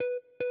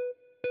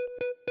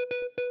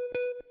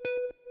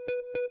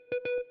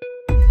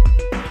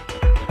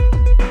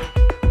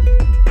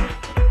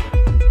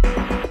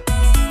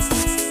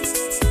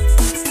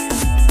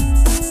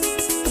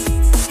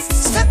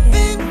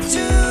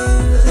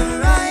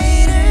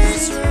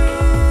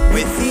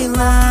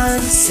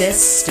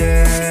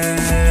sister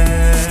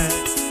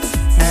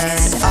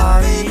and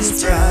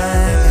Ari's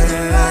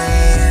brother.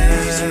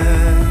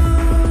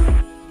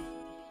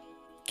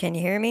 Can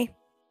you hear me?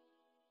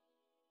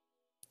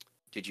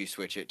 Did you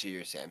switch it to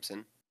your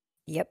Samson?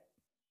 Yep.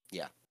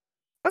 Yeah.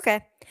 Okay.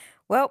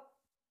 Well,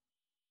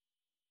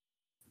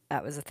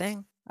 that was a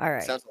thing. All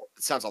right. It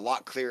sounds a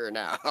lot clearer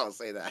now. I'll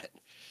say that.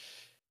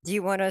 Do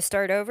you want to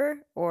start over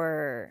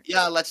or?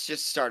 Yeah, let's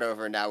just start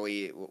over. Now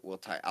we'll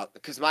tie out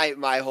because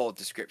my whole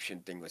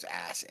description thing was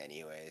ass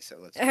anyway. So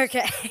let's.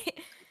 Okay.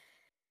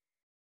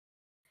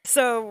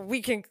 So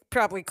we can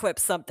probably clip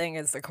something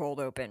as the cold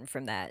open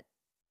from that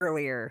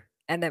earlier,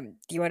 and then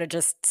do you want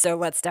to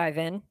let's dive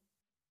in?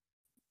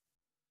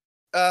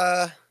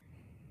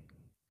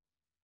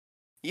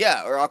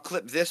 Yeah, or I'll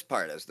clip this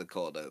part as the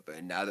cold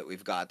open now that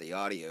we've got the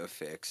audio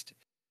fixed,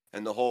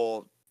 and the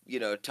whole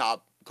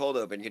top cold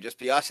open could just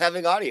be us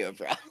having audio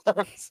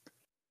problems.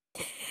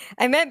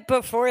 I meant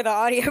before the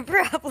audio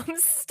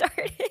problems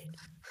started.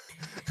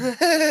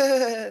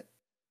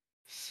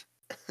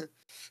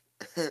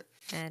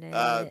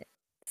 Edit.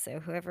 So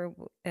whoever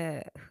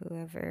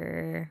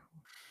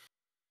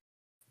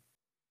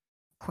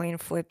coin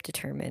flip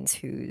determines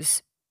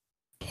who's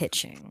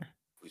pitching.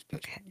 Who's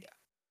pitching? Okay. Yeah.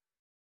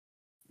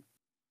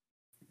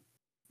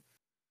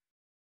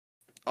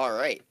 All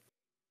right.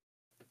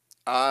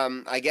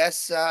 I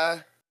guess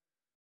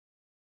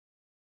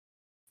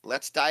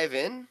let's dive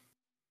in.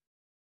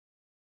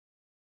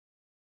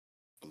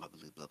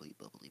 Bubbly, bubbly,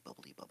 bubbly,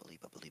 bubbly, bubbly,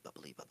 bubbly,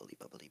 bubbly, bubbly, bubbly,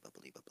 bubbly,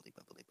 bubbly,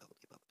 bubbly,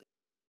 bubbly, bubbly.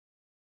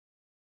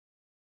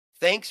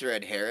 Thanks,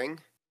 Red Herring.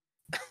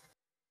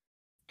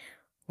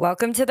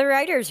 Welcome to the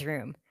writer's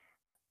room.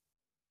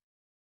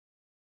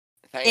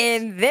 Thanks.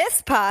 In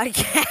this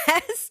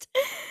podcast,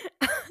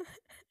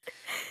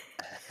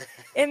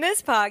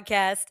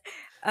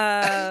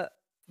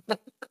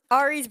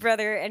 Ari's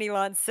brother and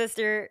Elon's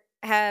sister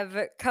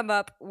have come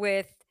up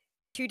with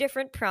 2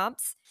 different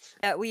prompts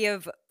that we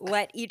have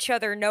let each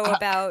other know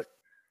about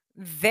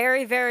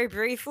very, very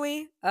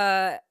briefly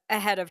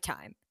ahead of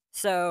time.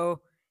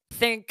 So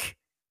think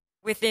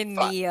within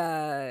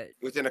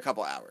within a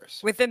couple hours.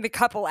 Within the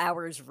couple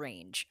hours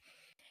range.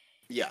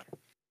 Yeah.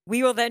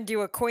 We will then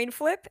do a coin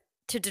flip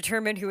to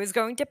determine who is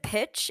going to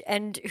pitch,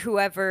 and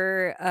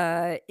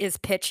whoever is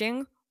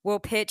pitching will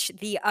pitch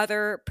the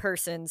other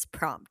person's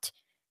prompt.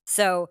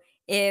 So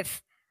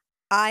if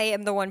I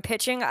am the one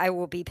pitching, I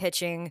will be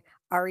pitching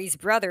Ari's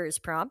brother's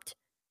prompt.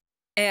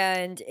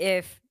 And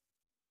if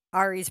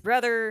Ari's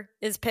brother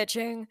is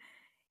pitching,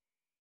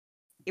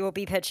 he will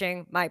be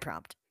pitching my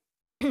prompt.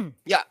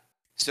 Yeah.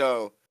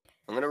 So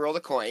I'm going to roll the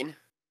coin.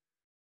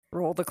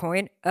 Roll the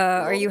coin.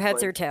 Are you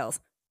heads or tails?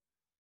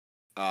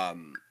 I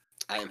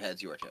am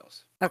heads, you are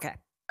tails. Okay.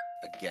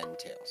 Again,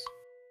 tails.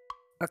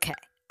 Okay.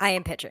 I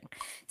am pitching.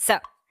 So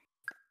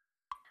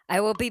I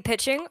will be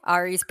pitching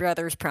Ari's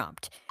brother's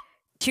prompt.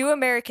 2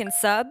 American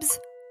subs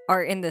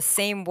are in the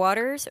same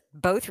waters,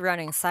 both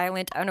running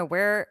silent,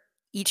 unaware.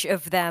 Each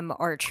of them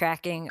are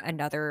tracking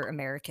another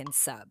American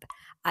sub.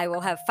 I will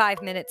have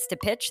 5 minutes to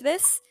pitch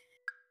this,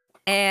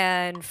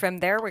 and from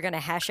there we're going to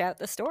hash out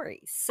the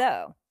story.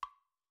 So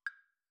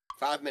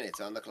 5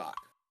 minutes on the clock.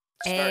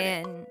 Starting.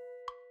 And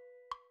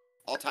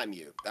I'll time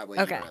you. That way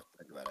Okay. you don't have to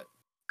think about it.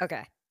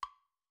 Okay.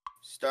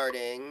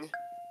 Starting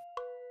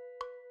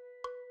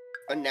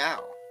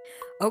now.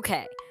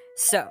 Okay.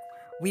 So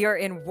we are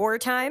in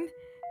wartime.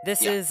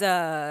 This is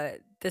a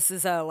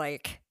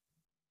like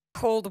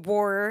Cold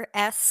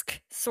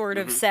War-esque sort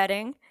of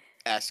setting.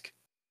 Esque.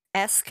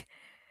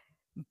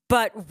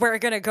 But we're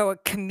gonna go a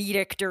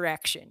comedic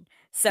direction.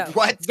 So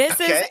What? This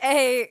is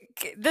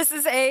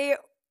a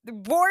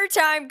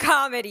wartime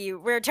comedy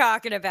we're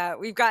talking about.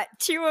 We've got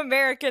 2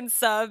 American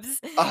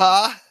subs.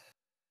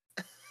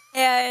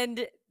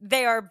 And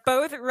they are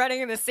both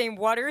running in the same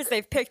waters.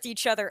 They've picked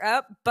each other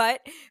up,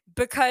 but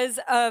because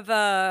of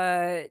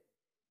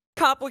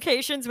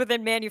complications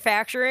within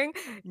manufacturing,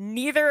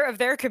 neither of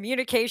their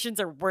communications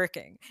are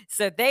working.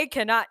 So they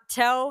cannot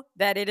tell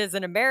that it is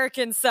an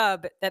American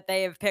sub that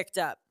they have picked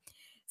up.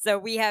 So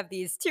we have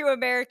these 2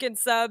 American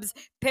subs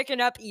picking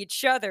up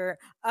each other,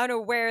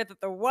 unaware that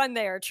the one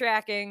they are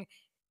tracking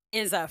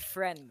is a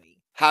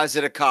friendly. How's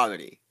it a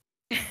comedy?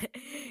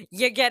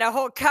 You get a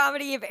whole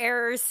comedy of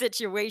errors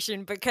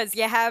situation because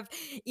you have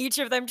each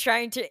of them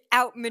trying to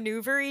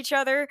outmaneuver each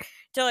other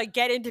to like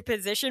get into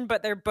position,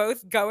 but they're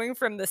both going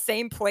from the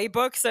same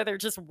playbook, so they're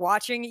just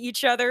watching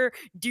each other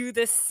do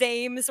the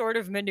same sort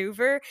of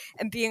maneuver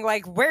and being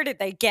like, "Where did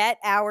they get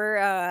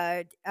our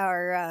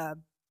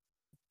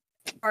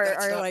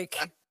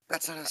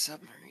That's not a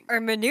submarine.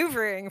 Our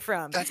maneuvering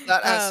from?" That's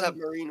not how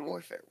submarine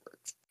warfare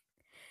works.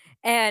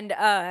 And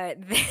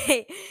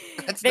they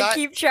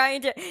keep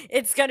trying to.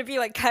 It's going to be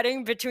like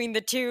cutting between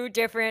the two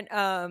different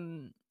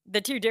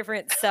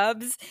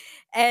subs,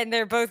 and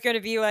they're both going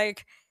to be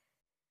like,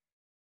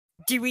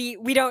 "Do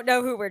we don't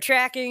know who we're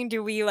tracking?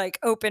 Do we like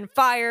open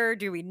fire?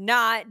 Do we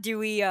not? Do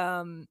we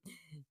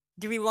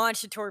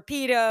launch a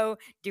torpedo?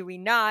 Do we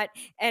not?"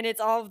 And it's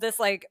all of this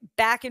like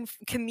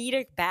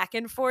comedic back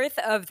and forth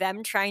of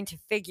them trying to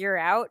figure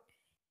out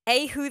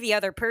say who the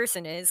other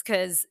person is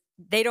because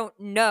they don't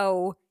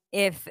know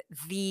if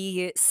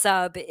the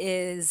sub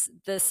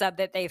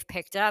that they've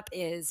picked up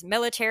is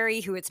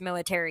military, who it's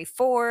military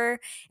for,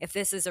 if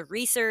this is a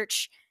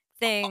research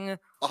thing,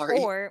 Ari,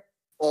 or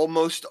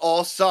almost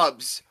all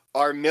subs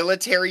are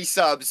military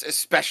subs,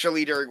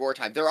 especially during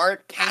wartime. There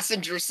aren't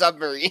passenger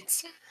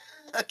submarines.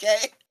 Okay?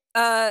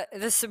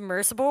 the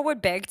submersible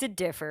would beg to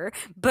differ,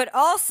 but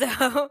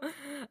also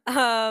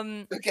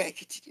Okay,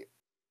 continue.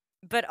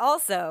 but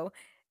also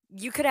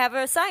you could have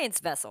a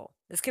science vessel.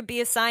 This could be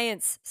a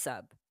science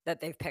sub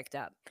that they've picked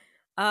up.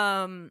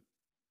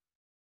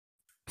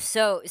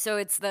 So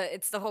it's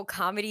the whole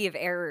comedy of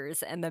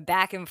errors and the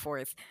back and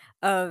forth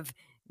of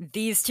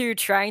these two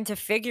trying to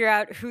figure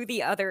out who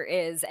the other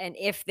is and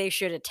if they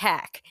should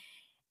attack.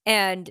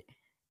 And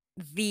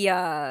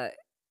the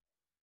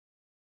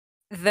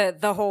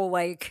the whole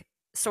like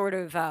sort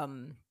of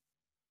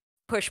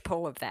push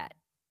pull of that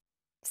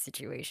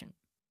situation.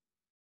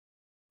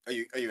 Are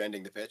you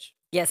ending the pitch?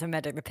 Yes, I'm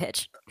ending the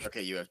pitch.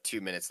 Okay, you have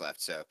 2 minutes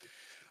left, so.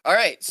 All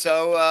right,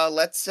 so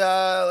let's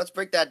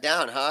break that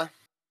down, huh?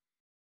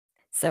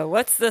 So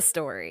what's the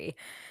story?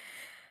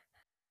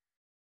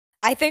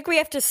 I think we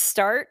have to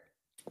start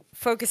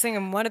focusing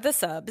on one of the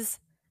subs.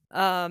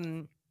 I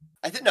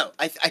don't.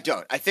 I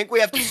think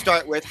we have to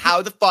start with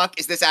how the fuck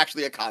is this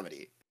actually a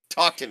comedy?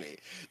 Talk to me.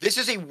 This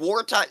is a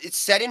wartime. It's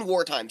set in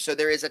wartime, so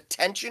there is a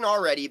tension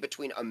already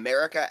between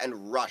America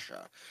and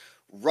Russia.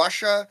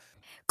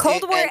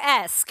 Cold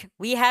War-esque.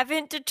 We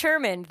haven't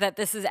determined that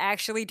this is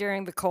actually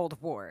during the Cold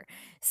War.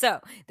 So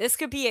this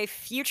could be a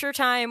future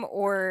time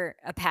or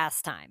a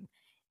past time.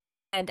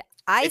 And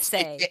I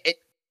say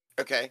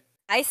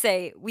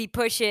we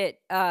push it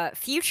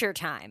future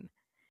time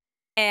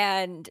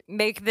and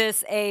make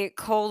this a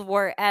Cold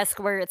War-esque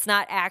where it's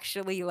not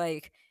actually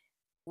like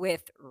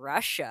with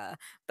Russia,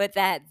 but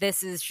that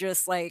this is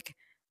just like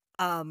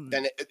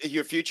then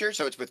your future,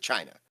 so it's with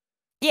China.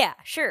 Yeah,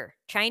 sure.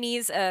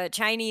 Chinese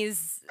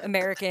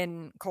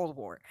American Cold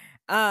War.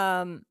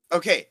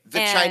 Okay, the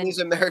Chinese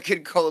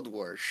American Cold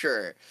War,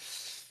 sure.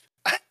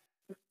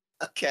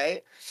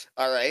 Okay.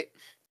 All right.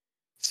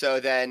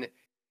 So then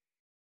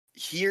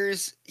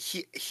here's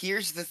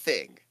the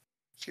thing.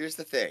 Here's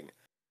the thing.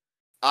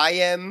 I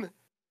am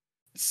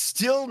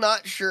still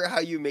not sure how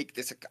you make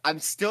this. I'm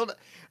still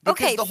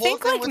okay. The whole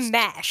think thing like was,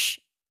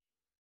 MASH.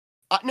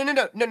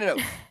 No.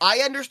 I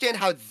understand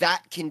how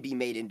that can be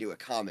made into a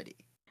comedy.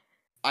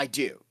 I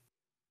do.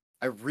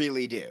 I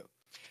really do.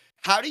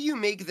 How do you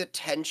make the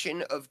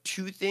tension of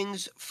two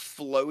things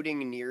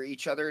floating near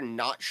each other,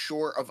 not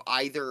sure of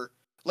either?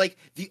 Like,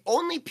 the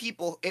only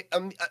people,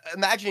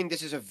 imagining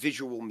this is a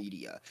visual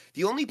media,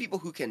 the only people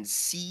who can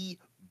see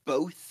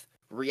both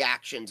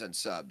reactions and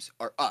subs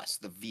are us,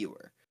 the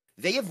viewer.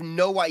 They have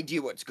no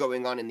idea what's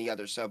going on in the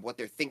other sub, what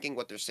they're thinking,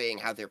 what they're saying,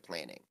 how they're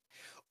planning.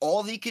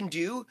 All they can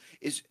do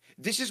is,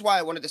 this is why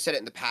I wanted to set it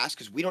in the past,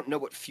 because we don't know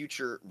what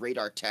future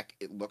radar tech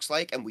it looks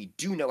like, and we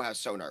do know how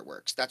sonar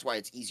works. That's why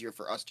it's easier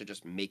for us to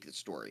just make the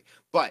story.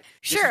 But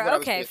sure,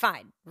 okay,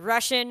 fine.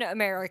 Russian,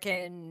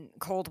 American,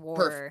 Cold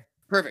War.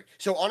 Perfect.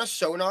 So on a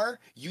sonar,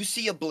 you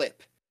see a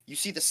blip. You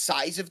see the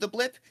size of the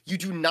blip. You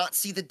do not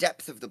see the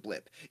depth of the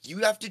blip. You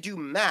have to do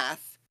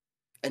math,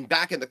 and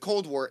back in the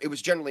Cold War, it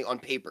was generally on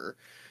paper,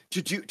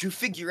 to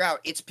figure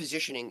out its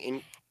positioning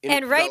in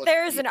and right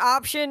there's an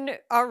option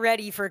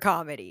already for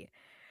comedy.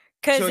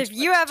 Because if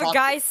you have a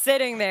guy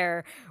sitting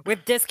there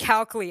with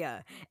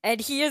dyscalculia, and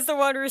he is the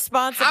one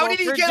responsible for How did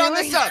he get on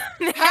the sub?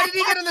 How did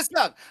he get on the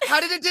sub? How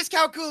did a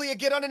dyscalculia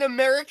get on an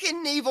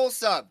American naval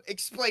sub?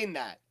 Explain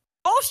that.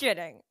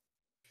 Bullshitting.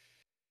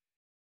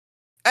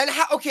 And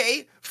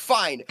okay,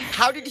 fine.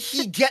 How did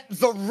he get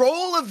the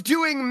role of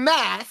doing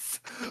math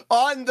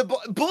on the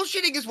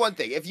bullshitting is one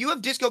thing. If you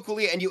have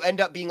dyscalculia and you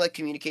end up being like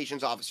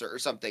communications officer or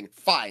something,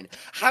 fine.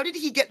 How did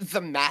he get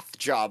the math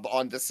job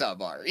on the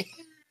sub, Ari?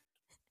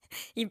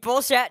 He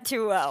bullshit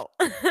too well.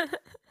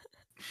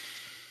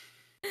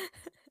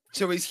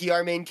 So is he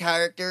our main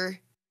character?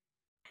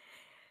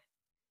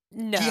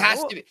 No. He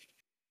has to be.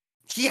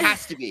 He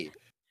has to be.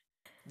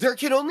 There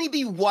can only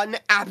be one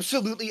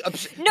absolutely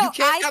No,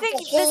 I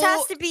think this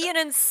has to be an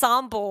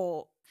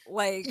ensemble.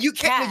 Like you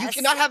can't. You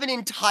cannot have an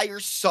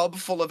entire sub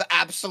full of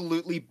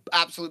absolute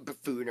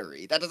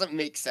buffoonery. That doesn't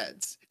make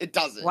sense. It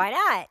doesn't. Why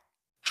not?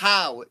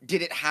 How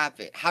did it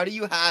happen? How do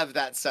you have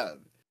that sub?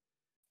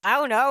 I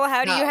don't know.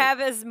 How do you have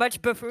as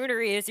much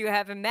buffoonery as you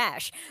have in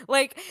MASH?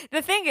 Like,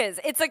 the thing is,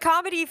 it's a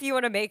comedy if you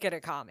want to make it a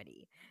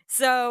comedy.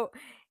 So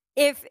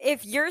if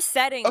you're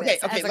setting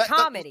this as a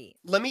comedy,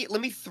 let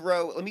me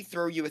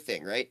throw you a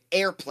thing, right?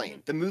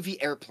 Airplane, the movie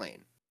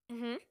Airplane.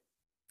 Mm-hmm.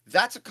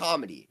 That's a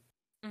comedy.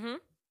 Mm-hmm.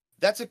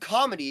 That's a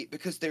comedy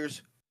because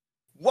there's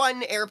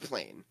one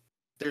airplane.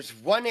 There's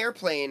one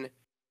airplane,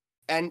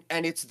 and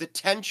it's the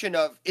tension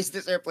of, is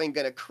this airplane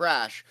gonna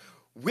crash?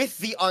 With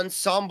the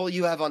ensemble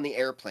you have on the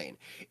airplane.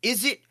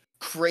 Is it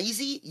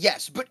crazy?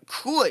 Yes, but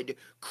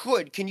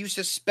can you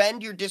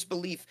suspend your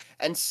disbelief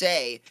and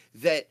say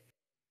that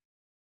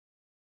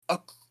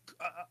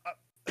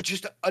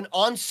just an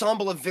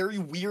ensemble of very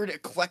weird,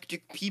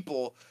 eclectic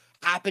people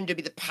happen to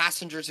be the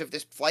passengers of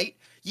this flight,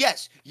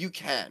 yes, you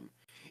can.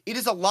 It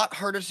is a lot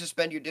harder to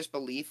suspend your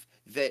disbelief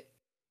that,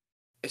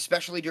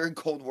 especially during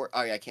Cold War.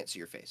 Oh, yeah, I can't see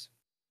your face.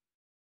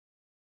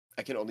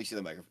 I can only see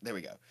the microphone. There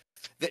we go.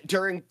 That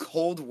during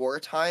Cold War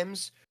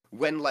times,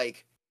 when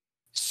like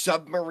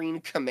submarine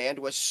command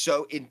was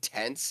so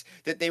intense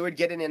that they would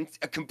get in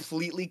a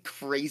completely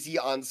crazy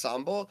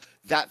ensemble,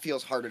 that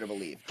feels harder to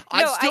believe.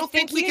 I No, still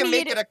think we can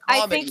make it a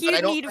comedy, but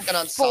I don't think an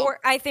ensemble.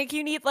 I think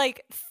you need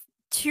like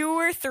 2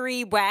 or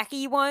 3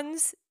 wacky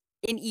ones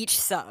in each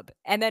sub,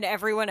 and then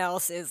everyone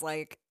else is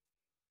like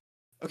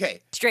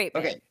Okay. straight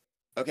man.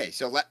 Okay.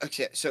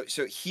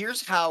 So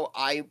here's how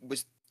I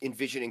was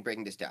envisioning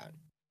breaking this down,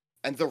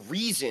 and the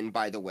reason,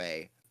 by the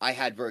way, I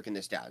had broken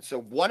this down. So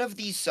one of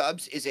these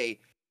subs is a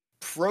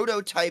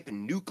prototype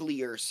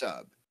nuclear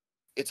sub.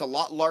 It's a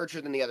lot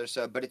larger than the other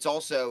sub, but it's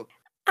also.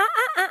 Hang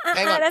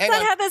on, That's hang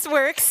not on. how this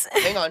works.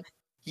 Hang on.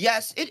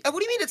 Yes. What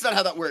do you mean it's not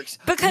how that works?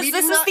 Because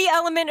this is the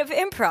element of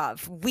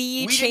improv.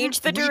 We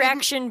change the we didn't-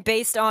 direction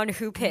based on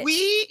who pitched.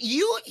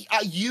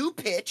 You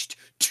pitched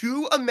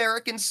 2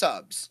 American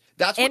subs.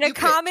 That's what in you a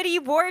pitched. comedy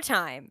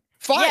wartime.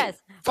 Fine.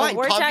 Yes, Fine. a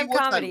wartime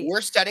comedy.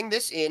 We're setting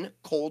this in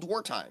Cold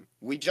War time.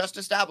 We just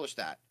established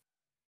that.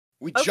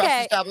 We Okay,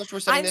 just established we're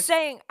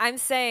setting I'm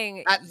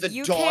saying at the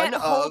you dawn can't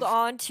hold of-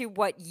 on to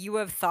what you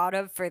have thought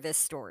of for this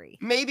story.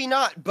 Maybe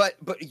not, but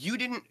you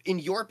didn't, in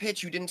your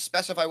pitch, you didn't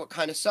specify what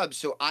kind of sub,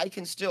 so I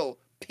can still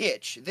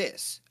pitch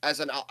this as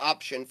an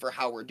option for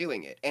how we're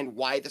doing it and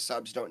why the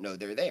subs don't know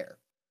they're there.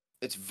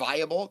 It's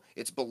viable,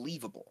 it's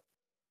believable.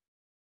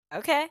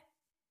 Okay.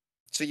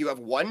 So you have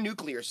 1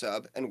 nuclear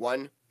sub and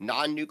 1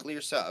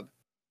 non-nuclear sub,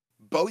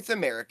 both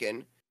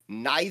American,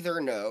 neither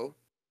know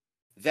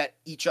that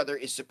each other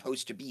is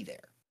supposed to be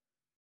there.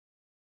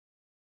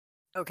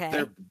 Okay.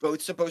 They're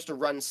both supposed to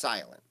run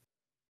silent.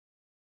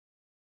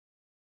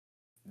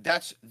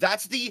 That's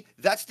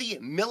the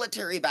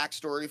military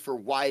backstory for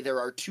why there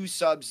are 2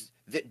 subs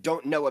that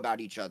don't know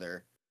about each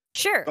other,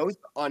 Sure. both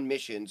on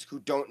missions, who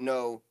don't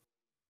know.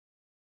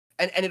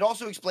 And it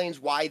also explains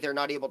why they're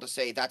not able to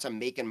say that's a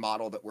make and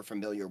model that we're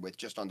familiar with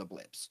just on the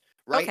blips,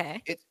 right?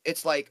 Okay.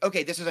 It's like,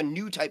 okay, this is a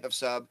new type of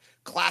sub,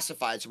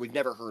 classified, so we've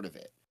never heard of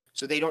it.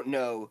 So they don't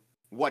know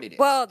what it is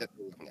Well, that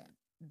they're looking at.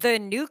 The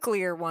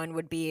nuclear one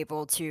would be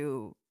able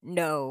to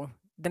know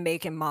the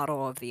make and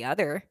model of the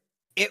other.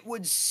 It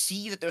would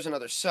see that there's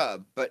another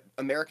sub, but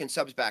American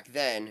subs back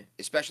then,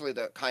 especially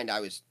the kind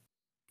I was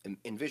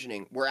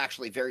envisioning, were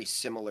actually very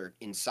similar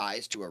in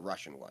size to a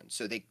Russian one.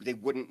 So they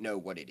wouldn't know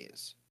what it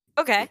is.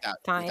 Okay. Without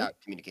Fine.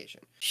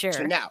 communication. Sure.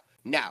 So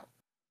now,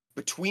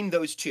 between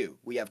those 2,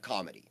 we have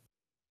comedy.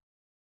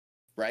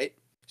 Right?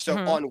 So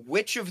Mhm. on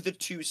which of the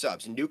 2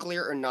 subs,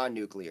 nuclear or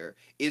non-nuclear,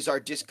 is our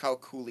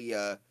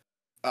dyscalculia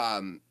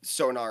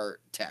sonar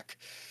tech?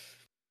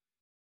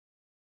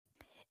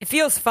 It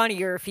feels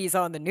funnier if he's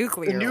on the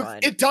nuclear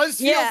one. It does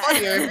feel Yeah.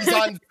 funnier if he's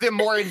on the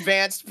more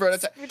advanced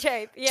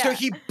prototype. Yeah. So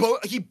he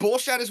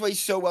bullshot his way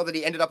so well that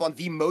he ended up on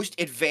the most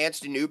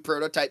advanced new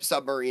prototype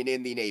submarine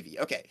in the Navy.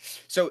 Okay,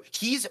 so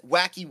he's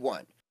wacky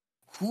 1.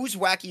 Who's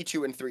wacky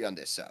 2 and 3 on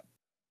this sub?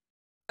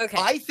 Okay.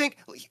 I think,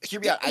 hear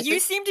me out.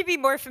 You seem to be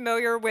more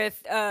familiar with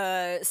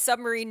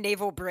submarine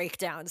naval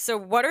breakdown. So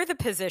what are the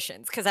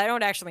positions? Because I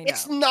don't actually know.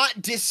 It's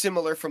not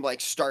dissimilar from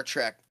like Star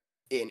Trek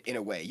in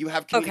a way. You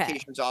have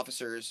communications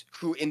officers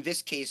who in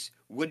this case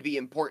would be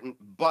important,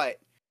 but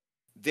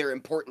they're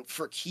important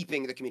for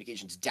keeping the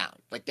communications down.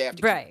 Like they have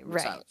to keep them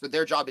silent. So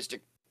their job is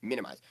to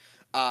minimize.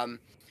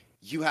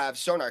 You have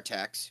sonar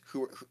techs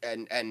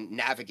and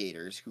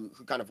navigators who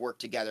kind of work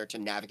together to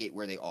navigate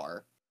where they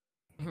are.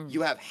 Mhm.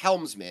 You have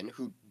helmsmen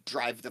who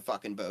drive the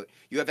fucking boat.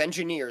 You have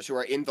engineers who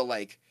are in the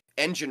like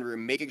engine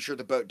room making sure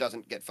the boat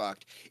doesn't get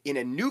fucked. In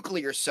a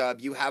nuclear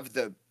sub, you have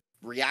the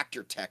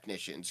reactor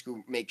technicians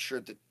who make sure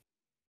that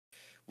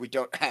we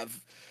don't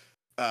have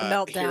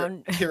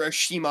meltdown.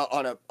 Hiroshima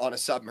on a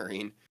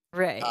submarine.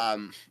 Right.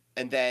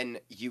 And then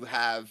you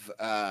have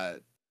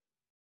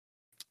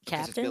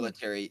because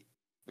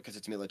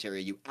it's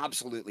military, you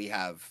absolutely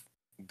have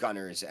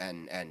gunners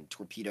and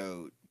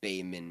torpedo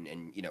baymen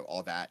and you know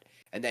all that.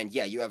 And then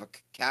yeah, you have a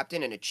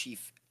captain and a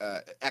chief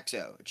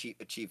XO,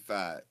 a chief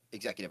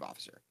executive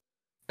officer.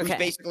 Who's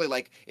basically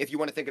like, if you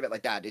want to think of it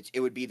like that, it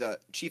would be the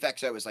chief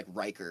XO is like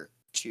Riker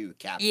to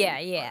captain.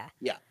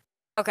 Yeah.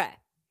 Okay.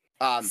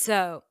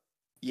 So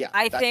yeah,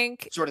 I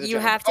think sort of you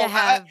have to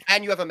have,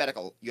 and you have a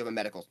medical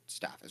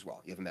staff as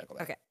well. You have a medical.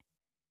 Okay.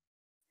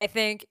 I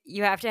think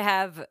you have to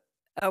have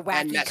a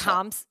wacky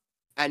comms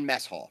and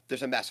mess hall.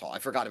 There's a mess hall. I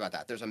forgot about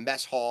that. There's a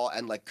mess hall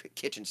and like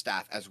kitchen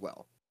staff as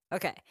well.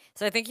 Okay,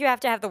 so I think you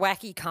have to have the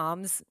wacky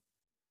comms.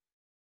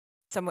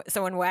 Someone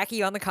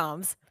wacky on the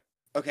comms.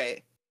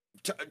 Okay,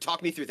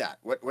 talk me through that.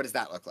 What does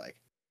that look like?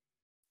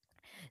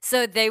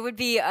 So they would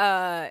be.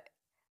 I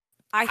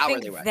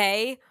think are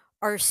they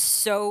are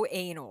so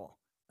anal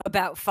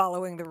about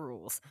following the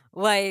rules.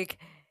 Like,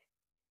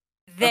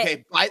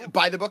 okay,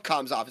 by the book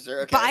comms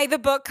officer. Okay. By the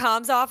book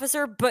comms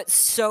officer, but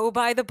so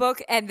by the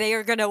book, and they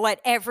are gonna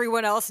let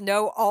everyone else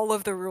know all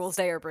of the rules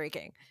they are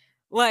breaking.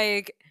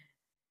 Like,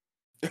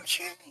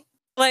 Okay.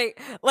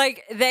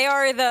 Like they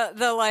are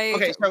the like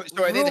Okay,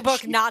 so are they the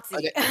rulebook chief?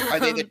 Nazi. Are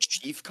they the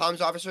chief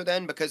comms officer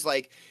then? Because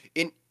like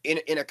in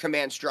a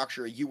command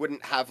structure, you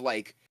wouldn't have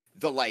like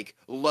the like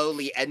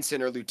lowly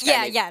ensign or Yeah,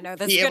 lieutenant yeah, no,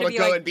 this be is able gonna to be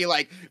go like and be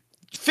like,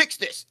 fix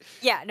this.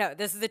 yeah, no,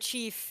 this is the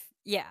chief.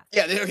 Yeah.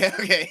 Yeah, okay,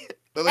 okay.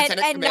 The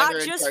lieutenant And not commander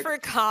in just charge for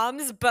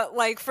comms, but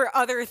like for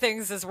other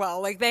things as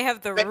well. Like they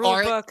have the that rule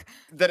aren't book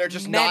that are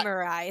just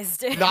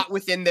memorized. not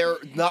within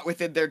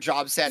their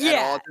job set at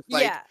all. Yeah,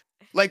 Just yeah.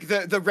 like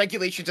the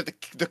regulations of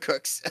the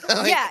cooks.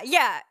 Like, Yeah,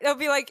 yeah. It'll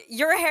be like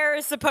your hair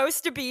is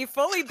supposed to be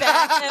fully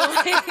back and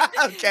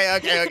like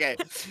okay.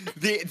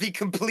 The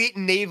complete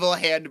naval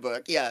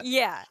handbook. Yeah.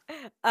 yeah.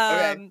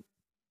 Okay.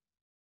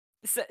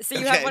 So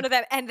you have Okay. one of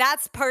them, and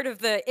that's part of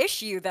the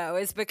issue, though,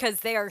 is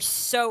because they are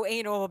so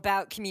anal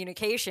about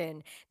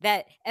communication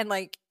that and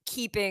like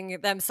keeping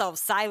themselves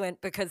silent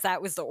because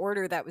that was the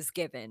order that was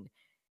given.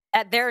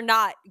 That they're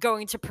not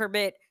going to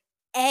permit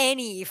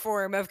any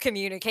form of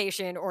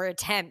communication or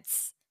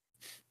attempts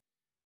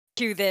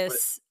to What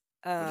this.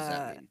 what does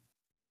that Uh, mean?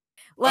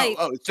 like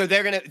So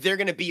they're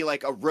gonna be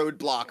like a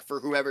roadblock for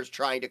whoever's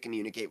trying to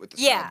communicate with the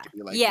sub yeah, to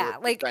be like yeah.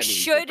 we're Like friendly, we're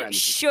should friendly.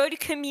 should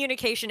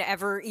communication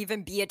ever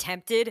even be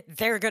attempted,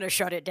 they're gonna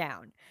shut it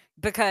down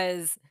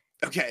because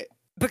Okay.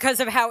 because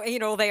of how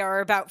anal they are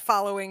about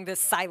following this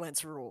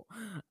silence rule.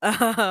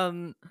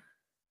 Um,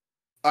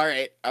 All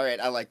right.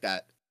 I like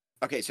that.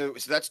 Okay, so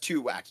that's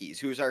two wackies.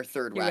 Who's our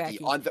third Two wacky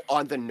wackies.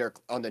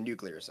 on the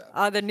nuclear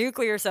sub? The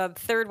nuclear sub,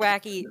 third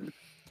wacky.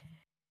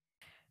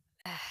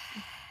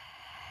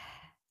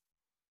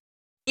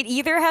 It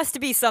either has to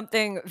be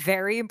something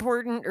very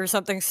important or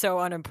something so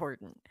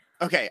unimportant.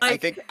 Okay,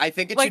 Like, I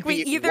think it like should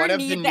we be either one of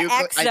the need the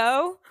nuclear. XO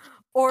I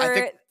or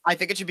think I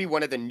think it should be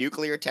one of the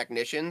nuclear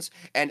technicians,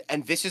 and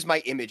this is my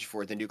image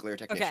for the nuclear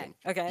okay, technician.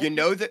 okay, You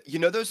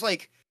know those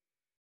like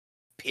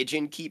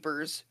pigeon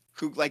keepers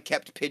who like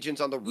kept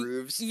pigeons on the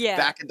roofs yeah,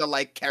 back in the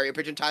like carrier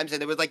pigeon times,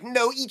 and they would like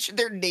know each of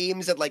their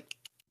names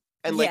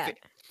and yeah.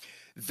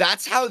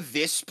 that's how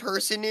this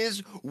person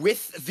is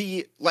with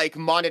the like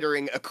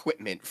monitoring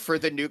equipment for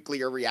the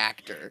nuclear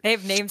reactor. They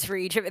have names for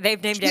each of it.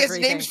 They've named He has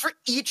everything. names for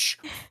each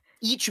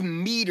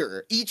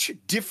meter, each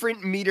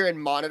different meter and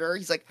monitor.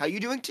 He's like, "How you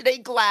doing today,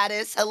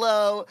 Gladys?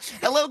 Hello,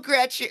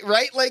 Gretchen."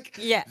 Right? Like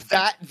Yeah,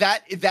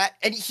 that,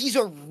 and he's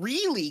a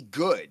really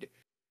good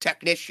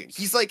technician.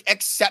 He's like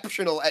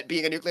exceptional at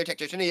being a nuclear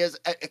technician. He has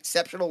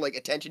exceptional like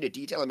attention to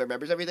detail and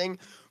remembers everything.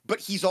 But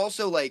he's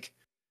also like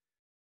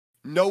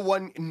no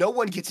one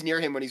gets near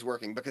him when he's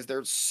working because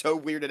they're so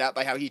weirded out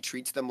by how he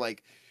treats them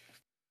like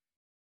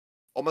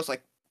almost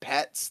like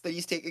pets that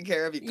he's taking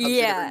care of. He comes in every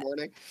yeah.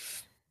 morning.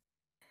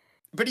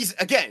 But he's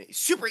again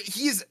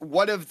he's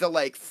one of the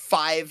like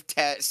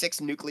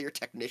 6 nuclear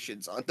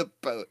technicians on the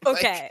boat. Like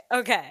Okay,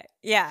 okay,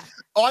 yeah,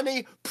 on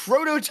a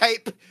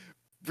prototype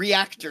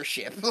reactor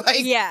ship. Like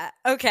yeah.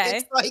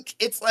 Okay.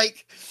 it's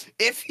like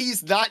if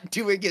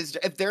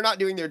they're not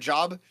doing their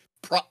job,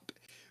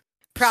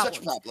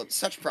 Problems.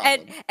 such And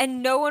problems.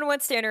 and no one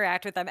wants to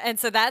interact with them. And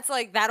so that's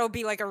like that'll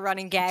be like a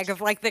running gag of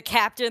like the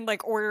captain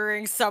like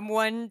ordering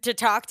someone to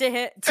talk to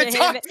him To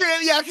talk to him,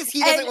 yeah, because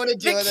he doesn't and want to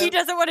deal with he him.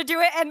 doesn't want to do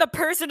it and the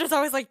person is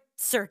always like,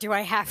 "Sir, do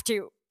I have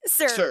to?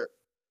 Sir, Sir,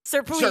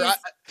 sir, please." sir,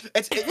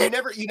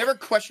 you never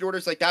question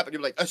orders like that, but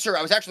you're like, sir,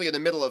 I was actually in the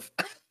middle of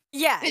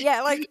Yeah,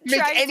 yeah, like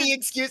make trying any to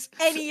excuse,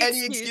 any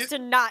excuse to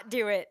not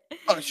do it.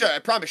 Oh, sure, I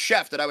promised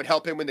Chef that I would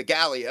help him win the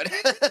galleon.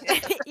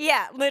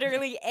 Yeah,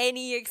 literally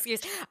any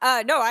excuse.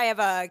 No, I have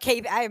a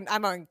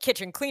I'm on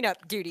kitchen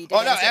cleanup duty Oh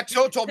today. no,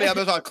 sir. XO told me I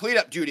was on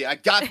cleanup duty. I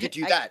got to get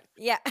you that.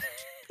 Yeah.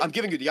 I'm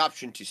giving you the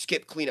option to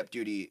skip cleanup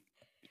duty.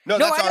 No,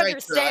 No, that's I all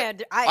right, sir.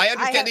 understand. I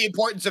understand have the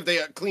importance of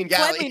the clean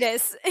galley.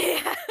 cleanliness.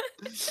 Yeah.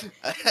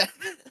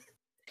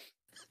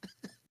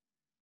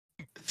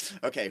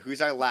 Okay,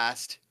 who's our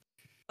last?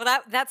 Well,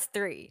 that's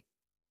 3.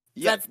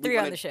 Yeah, That's 3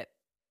 on the ship.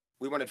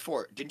 we wanted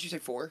 4. Didn't you say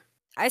 4?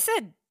 I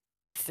said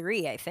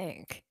 3, I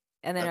think.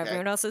 And then Okay.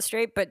 everyone else is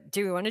straight, but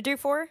do we want to do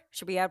 4?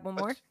 Should we add one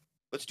more?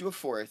 Let's do a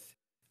 4th,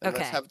 and let's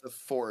Okay. have the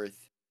 4th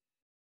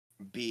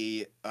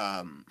be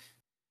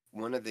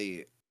one of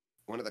the.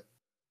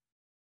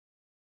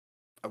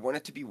 I want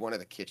it to be one of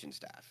the kitchen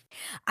staff.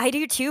 I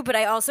do too, but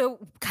I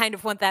also kind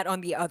of want that on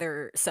the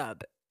other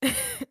sub.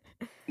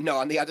 No,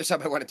 on the other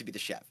side, I want it to be the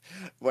chef,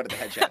 one of the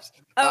head chefs.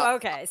 Oh,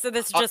 okay. So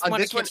this is just on one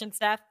of this one- kitchen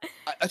staff.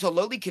 It's a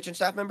lowly kitchen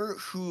staff member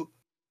who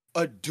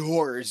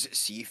adores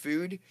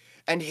seafood,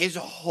 and his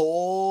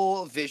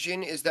whole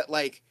vision is that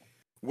like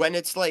when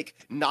it's like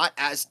not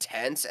as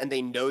tense and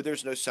they know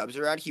there's no subs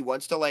around, he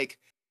wants to like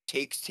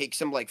take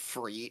some like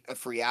a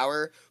free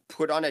hour,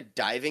 put on a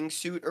diving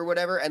suit or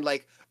whatever, and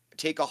like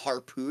take a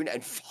harpoon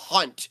and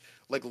hunt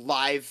like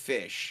live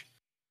fish.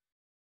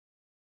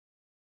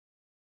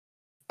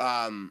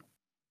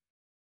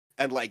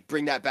 And like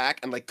bring that back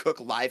and like cook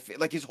live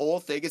like his whole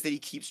thing is that he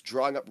keeps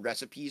drawing up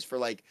recipes for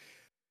like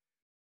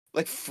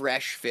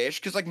fresh fish,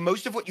 because like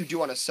most of what you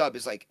do on a sub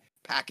is like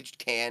packaged,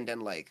 canned,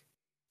 and like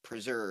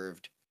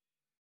preserved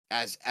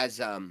as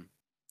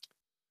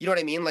you know what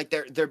I mean, like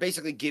they're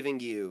basically giving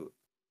you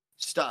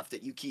stuff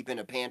that you keep in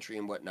a pantry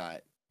and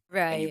whatnot.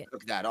 and you Right.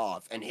 cook that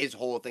off. And his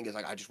whole thing is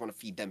like, I just want to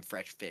feed them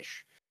fresh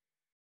fish.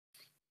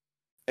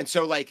 And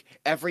so like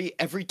every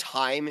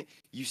time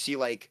you see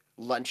like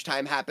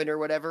lunchtime happen or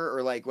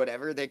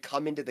whatever, they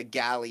come into the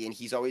galley and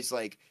he's always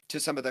like to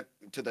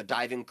the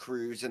diving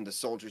crews and the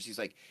soldiers, he's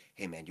like,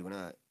 hey man,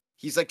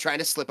 he's like trying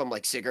to slip them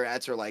like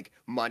cigarettes or like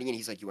money, and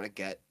he's like, you wanna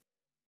get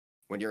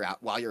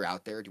while you're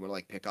out there, do you wanna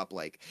like pick up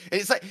like, and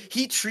it's like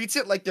he treats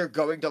it like they're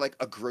going to like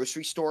a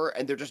grocery store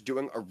and they're just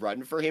doing a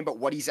run for him, but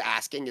what he's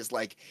asking is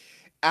like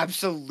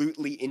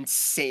absolutely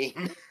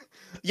insane.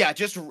 Yeah,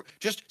 just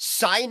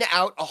sign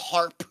out a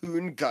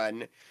harpoon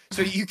gun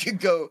so you can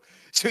go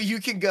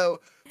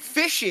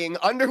fishing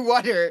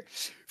underwater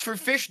for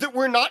fish that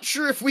we're not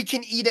sure if we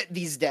can eat at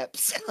these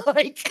depths.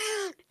 Like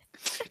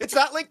it's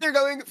not like they're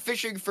going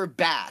fishing for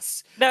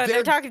bass. No,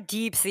 they're talking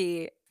deep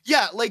sea.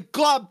 Yeah, like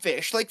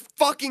globfish, like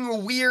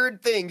fucking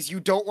weird things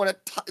you don't want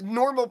to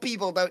normal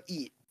people don't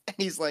eat. And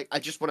he's like, I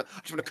just want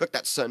to cook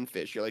that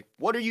sunfish. You're like,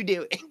 what are you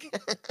doing?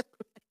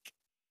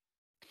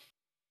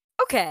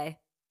 Okay.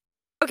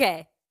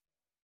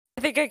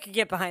 I think I could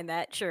get behind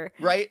that, sure.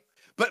 Right?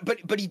 But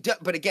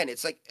again,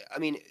 it's like, I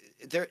mean,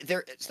 there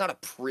it's not a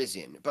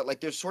prison, but like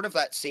there's sort of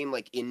that same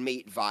like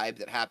inmate vibe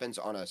that happens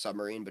on a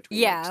submarine between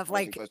Yeah,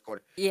 like close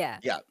quarter. yeah.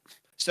 Yeah.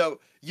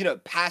 So,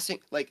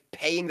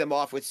 paying them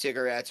off with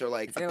cigarettes or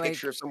like They're a like-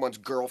 picture of someone's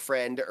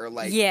girlfriend or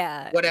like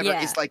Yeah, whatever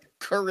yeah. is like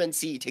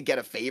currency to get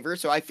a favor.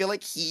 So I feel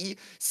like he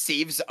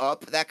saves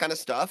up that kind of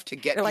stuff to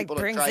get Or like people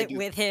to brings try it to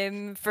with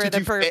him for to the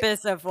do fit-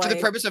 purpose of for like the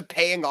purpose of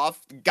paying off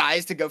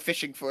guys to go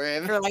fishing for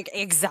him. for like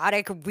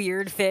exotic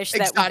weird fish that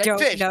we Exotic don't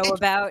fish. know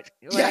about.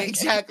 Yeah, like-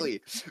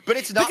 exactly. But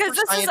it's not Because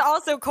for this is science.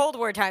 also Cold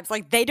War times.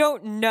 Like they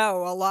don't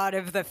know a lot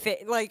of the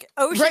like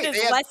ocean Right, is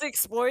they have- less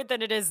explored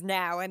than it is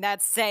now, and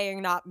that's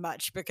saying not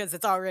much because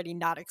it's already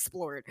not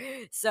explored.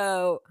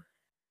 So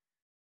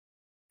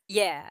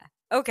yeah.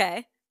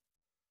 Okay.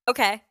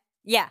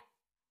 Yeah.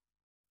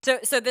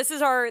 So this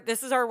is our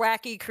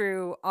wacky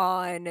crew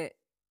on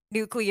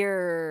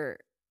nuclear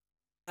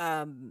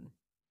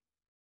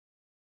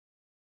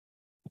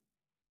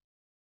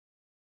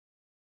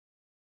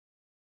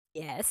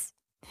yes.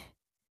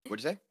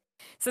 What'd you say?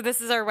 So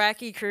this is our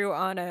wacky crew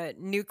on a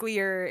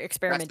nuclear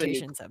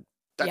experimentation sub.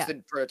 That's Yeah.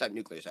 the prototype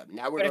nuclear sub.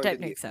 Now we're Prototype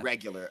going to nuke the sub.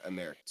 regular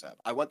American sub.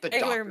 I want the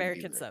Regular doctor to be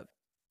American weird. sub.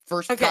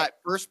 First Okay.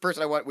 first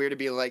person I want weird to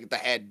be like the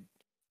head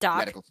Doc.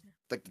 medical,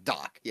 like the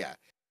doc. Yeah.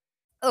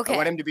 Okay. I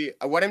want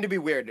him to be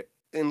weird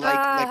and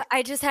like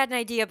I just had an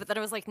idea, but then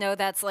I was like, no,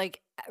 that's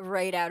like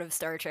right out of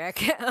Star Trek.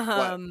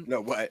 what?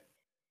 No, what?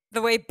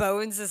 The way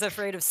Bones is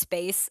afraid of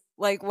space.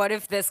 Like, what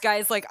if this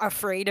guy's like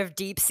afraid of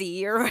deep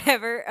sea or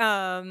whatever?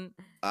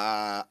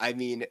 I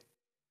mean,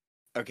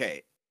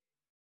 okay.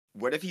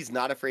 What if he's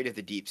not afraid of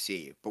the deep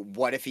sea, but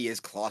what if he is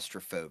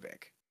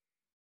claustrophobic?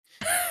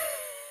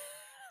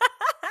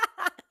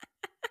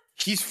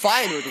 He's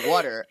fine with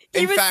water. He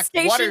In was fact,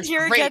 stationed water's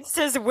here great. against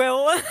his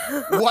will.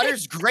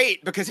 Water's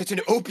great because it's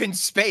an open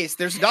space.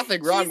 There's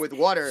nothing wrong with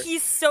water.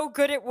 He's so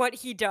good at what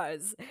he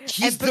does.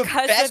 He's and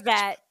because the best. of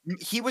that,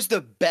 He was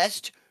the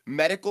best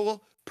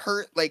medical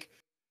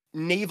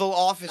naval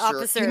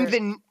officer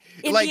in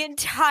in like the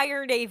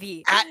entire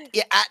Navy. at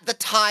the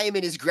time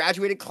in his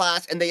graduated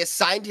class, and they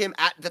assigned him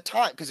at the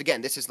time because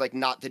again, this is like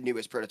not the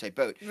newest prototype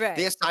boat. Right.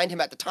 They assigned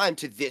him at the time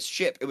to this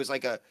ship. It was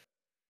like a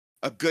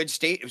good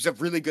state. It was a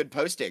really good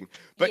posting.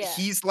 But Yeah.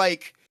 he's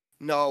like,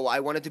 no, I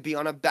wanted to be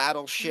on a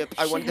battleship.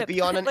 I wanted to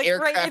be on an like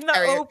aircraft right in the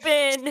carrier.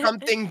 open.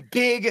 Something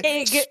big,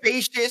 Big.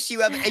 spacious. You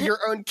have your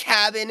own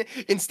cabin.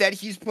 Instead,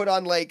 he's put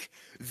on like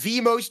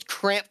the most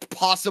cramped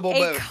possible A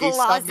boat.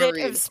 closet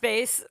submarine. of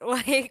space.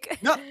 Like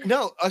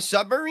No, a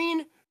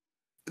submarine.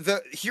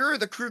 Here are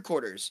the crew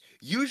quarters.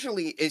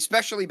 Usually,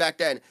 especially back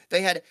then,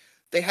 they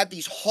had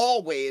these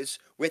hallways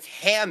with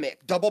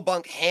double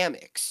bunk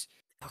hammocks.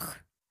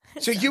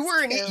 So you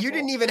sounds you terrible.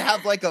 didn't even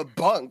have like a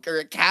bunk or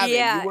a cabin.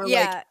 Yeah, You were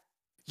yeah. like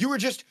you were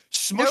just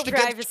No smushed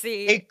against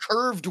privacy. a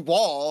curved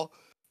wall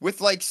with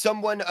like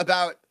someone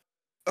about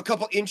a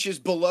couple inches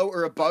below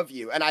or above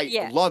you. And I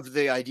Yeah. love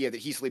the idea that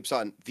he sleeps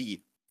on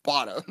the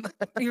bottom.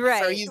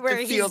 Right. So where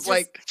it he's feels just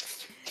like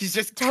he's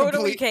just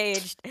totally complete-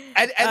 caged.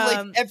 and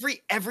Um,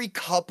 like every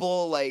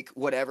couple like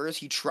whatever's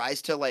he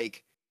tries to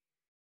like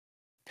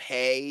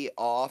pay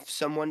off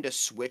someone to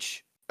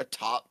switch a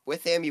top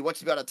with him. He wants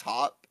to be on a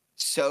top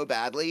so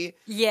badly.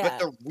 Yeah. But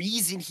the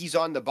reason he's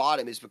on the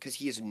bottom is because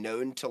he is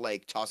known to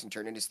like toss and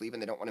turn in his sleep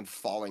and they don't want him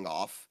falling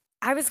off.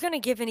 I was gonna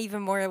give an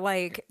even more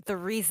like the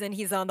reason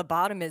he's on the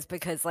bottom is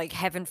because like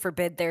heaven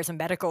forbid there's a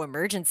medical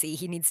emergency.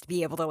 He needs to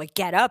be able to like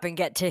get up and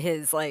get to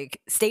his like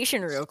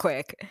station real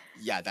quick.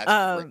 Yeah,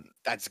 that's great.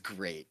 That's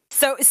great.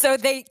 So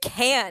they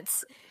can't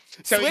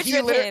So switch he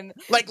with literally, him.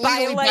 like by,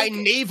 legally by like,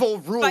 naval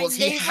rules,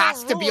 he naval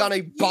has to be on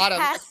a rules, bottom.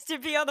 He has to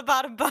be on the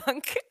bottom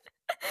bunk.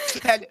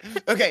 And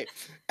okay,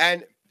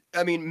 and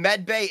I mean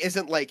med bay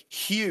isn't like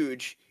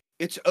huge.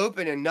 It's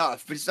open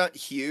enough, but it's not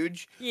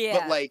huge. Yeah.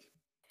 But like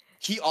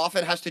he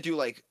often has to do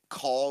like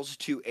calls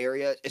to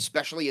areas,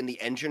 especially in the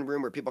engine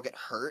room where people get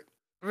hurt.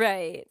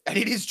 Right. And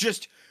it is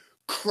just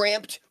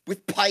cramped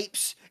with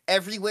pipes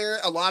everywhere,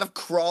 a lot of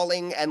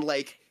crawling and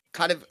like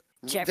kind of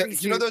Jeffrey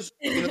you know soup.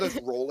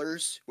 those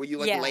rollers where you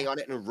like lay Yeah. on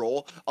it and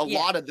roll? A Yeah.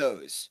 lot of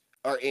those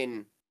are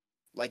in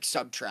like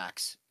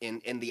subtracks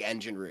in the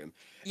engine room.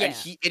 And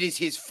Yeah. it is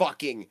his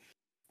fucking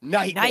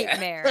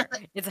nightmare.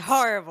 It's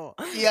horrible.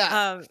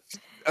 Yeah.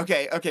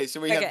 Okay, so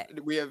we Okay.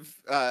 have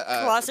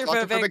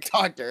Claustrophobic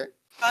doctor.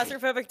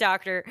 claustrophobic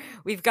doctor.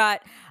 We've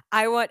got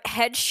I want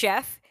head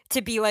chef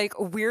to be like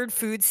weird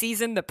food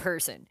season the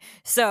person.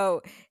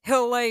 So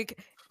he'll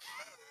like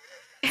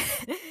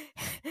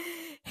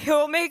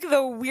he'll make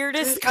the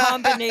weirdest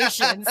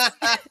combinations.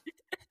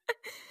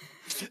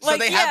 So Like,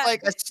 they have yeah.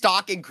 like a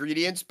stock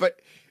ingredients,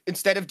 but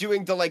instead of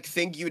doing the like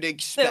thing you'd The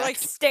expect, like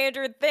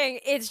standard thing,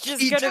 it's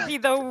just He gonna does- be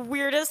the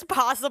weirdest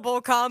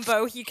possible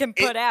combo he can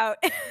put out.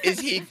 is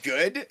he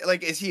good?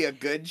 Like, is he a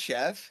good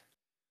chef?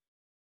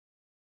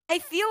 I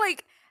feel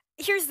like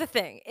here's the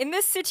thing. In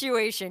this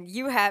situation,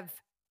 you have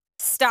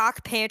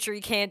stock pantry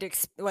canned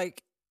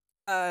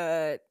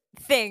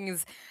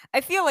things.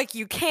 I feel like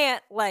you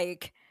can't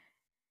like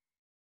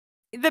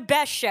the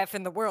best chef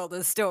in the world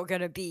is still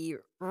going to be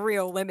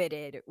real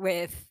limited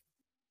with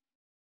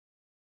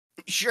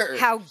Sure.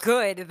 how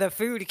good the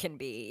food can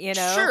be, you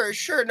know?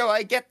 Sure. No,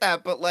 I get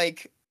that, but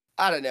like,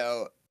 I don't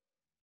know.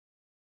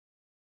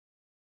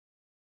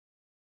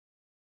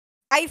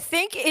 I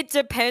think it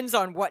depends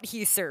on what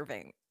he's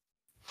serving.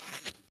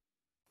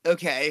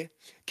 Okay.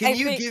 Can I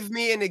you think- give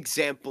me an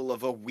example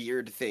of a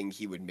weird thing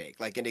he would make?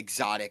 Like an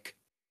exotic,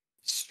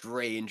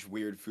 strange,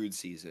 weird food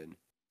season.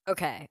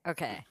 Okay.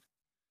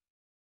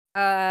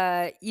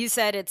 You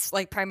said it's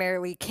like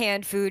primarily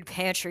canned food,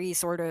 pantry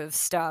sort of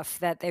stuff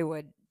that they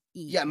would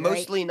eat. Yeah, right?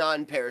 mostly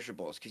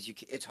non-perishables because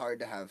it's hard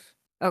to have.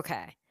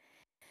 Okay.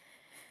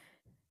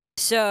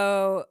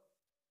 So,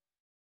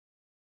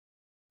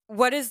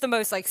 what is the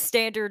most like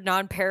standard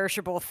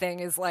non-perishable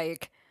thing? Is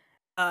like,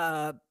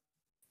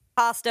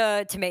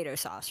 pasta, tomato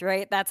sauce,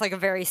 right? That's like a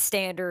very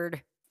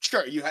standard.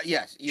 Sure, you have you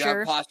Sure.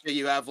 have pasta.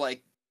 You have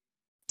like.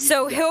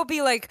 So yeah. he'll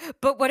be like,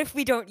 but what if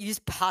we don't use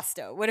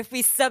pasta? What if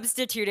we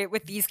substitute it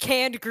with these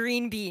canned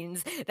green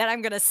beans that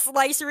I'm gonna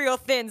slice real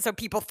thin so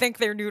people think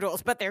they're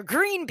noodles, but they're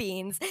green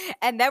beans,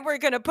 and then we're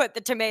gonna put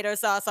the tomato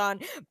sauce on,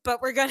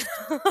 but we're gonna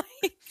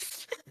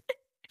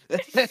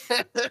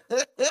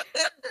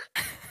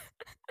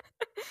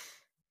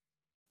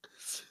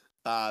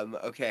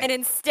Okay. and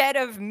instead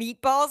of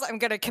meatballs, I'm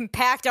gonna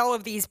compact all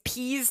of these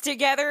peas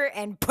together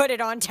and put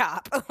it on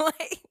top.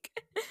 Like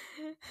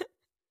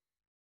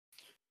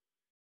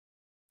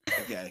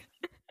Okay.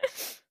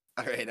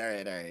 All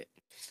right.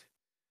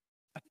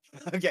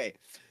 Okay.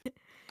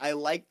 I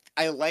like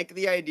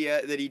the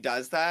idea that he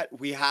does that.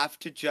 We have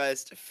to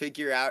just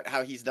figure out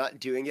how he's not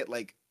doing it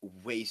like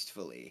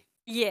wastefully.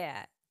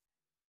 Yeah.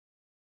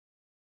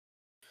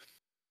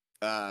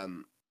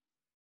 Um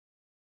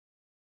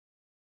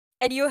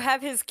And you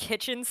have his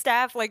kitchen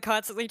staff like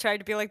constantly trying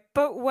to be like,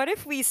 but what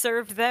if we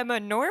served them a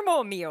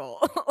normal meal?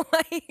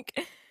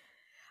 Like,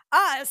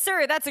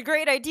 sir, that's a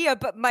great idea,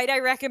 but might I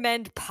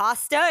recommend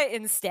pasta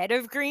instead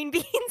of green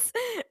beans?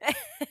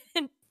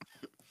 And-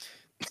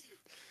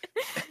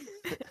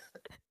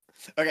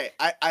 Okay,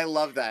 I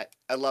love that.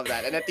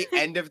 And at the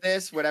end of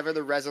this, whatever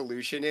the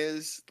resolution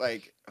is,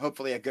 like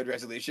hopefully a good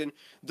resolution,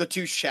 the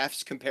two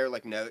chefs compare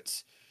like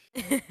notes.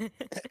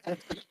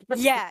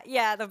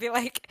 yeah, they'll be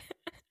like,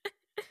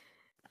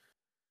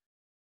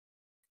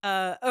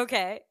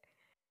 okay.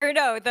 Or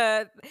no,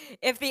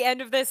 if the end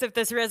of this, if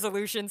this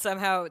resolution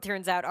somehow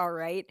turns out all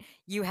right,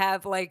 you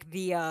have like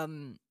the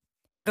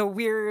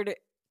weird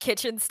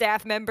kitchen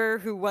staff member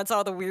who wants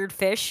all the weird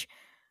fish,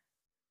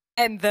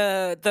 and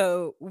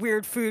the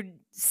weird food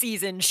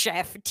season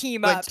chef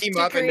team Like, up team to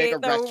up and make create a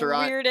the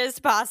restaurant-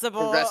 weirdest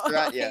possible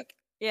restaurant, yeah. like,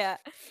 yeah.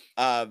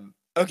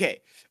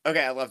 Okay,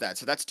 I love that.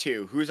 So that's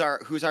two. Who's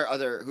our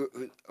other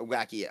who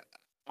wacky?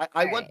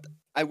 I want Alright.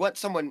 I want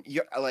someone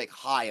like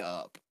high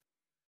up.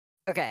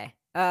 Okay.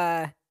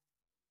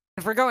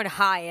 If we're going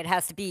high, it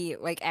has to be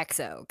like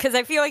EXO, because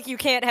I feel like you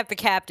can't have the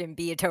captain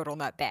be a total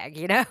nutbag,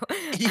 you know?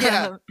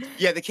 Yeah.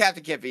 Yeah, the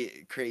captain can't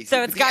be crazy. So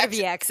but it's the got to EXO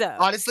be EXO.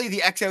 Honestly, the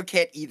EXO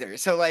can't either.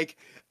 So like,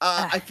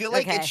 I feel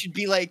like okay.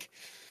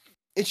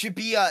 it should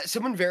be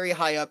someone very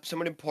high up,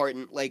 someone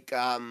important, like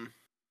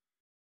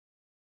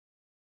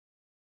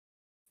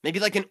maybe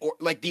like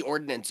like the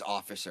ordnance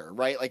officer,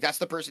 right? Like that's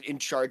the person in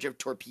charge of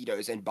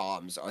torpedoes and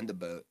bombs on the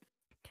boat.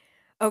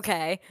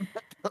 Okay.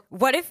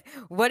 What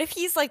if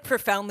he's like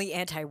profoundly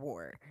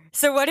anti-war?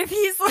 So what if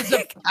he's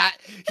like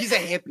He's a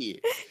hippie.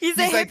 he's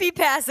a he's like- hippie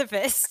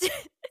pacifist?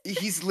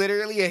 He's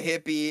literally a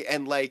hippie,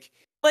 and like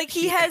Like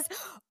he Yeah. has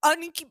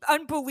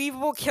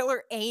unbelievable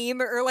killer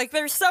aim, or like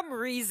there's some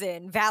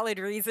valid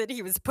reason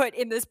he was put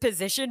in this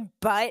position,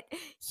 but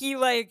he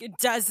like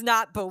does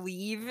not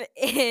believe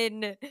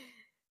in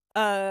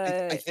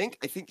I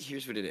think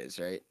here's what it is,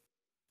 right?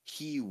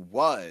 He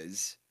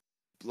was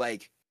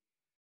like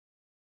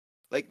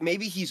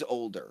maybe he's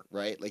older,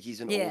 right? Like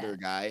he's an Yeah. older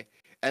guy,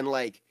 and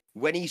like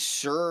when he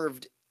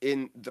served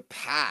in the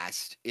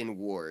past in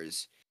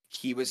wars,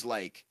 he was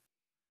like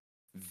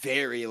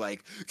very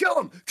like, kill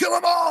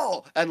them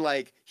all, and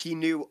like he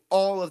knew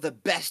all of the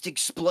best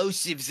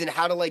explosives and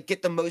how to like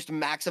get the most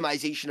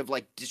maximization of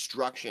like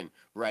destruction,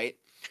 right?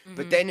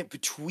 But Mhm. then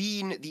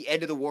between the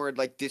end of the war and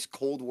like this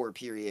Cold War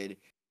period,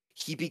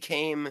 he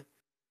became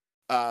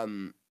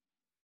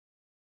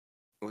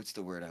what's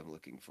the word I'm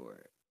looking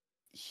for?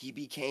 He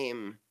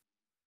became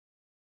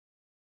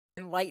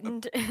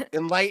Enlightened.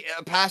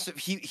 passive.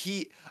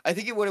 He I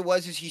think what it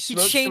was is he He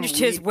smoked some changed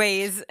his weed.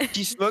 ways.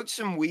 He smoked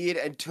some weed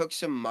and took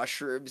some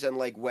mushrooms and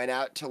like went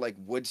out to like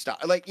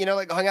Woodstock, like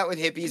like hung out with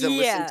hippies and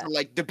listened Yeah. to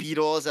like the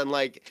Beatles and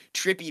like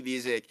trippy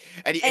music,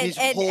 and and And his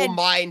and whole and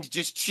mind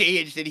just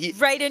changed, and he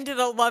right into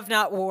the love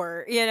not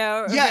war,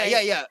 yeah yeah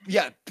right? yeah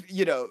yeah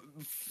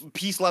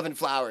peace, love, and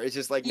flower is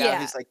just like now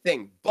Yeah. his like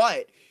thing,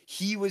 but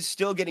he was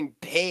still getting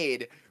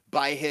paid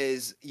by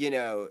his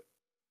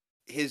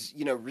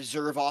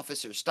reserve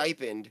officer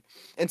stipend.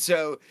 And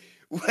so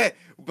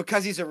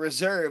because he's a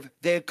reserve,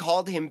 they had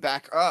called him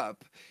back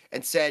up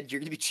and said, you're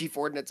going to be chief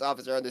ordnance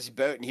officer on this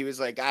boat. And he was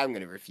like, I'm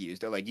going to refuse.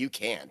 They're like, you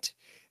can't.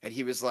 And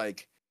he was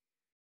like,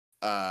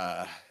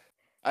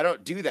 I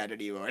don't do that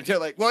anymore. And they're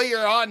like, well,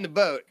 you're on the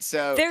boat.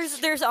 So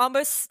There's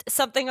almost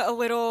something a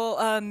little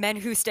men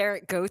who stare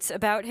at goats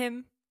about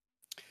him.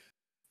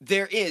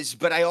 there is,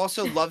 but I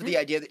also love the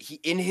idea that he,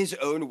 in his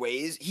own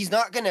ways, he's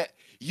not going to,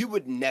 you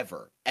would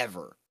never,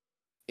 ever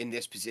in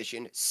this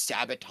position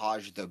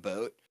sabotage the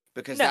boat,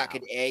 because that No.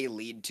 could A,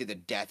 lead to the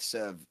deaths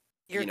of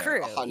Your a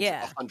crew, hundred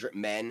yeah. 100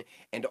 men,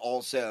 and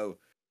also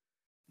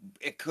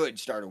it could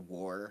start a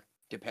war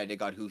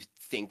depending on who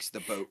thinks the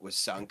boat was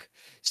sunk.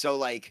 So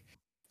like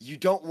you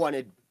don't want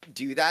to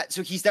do that.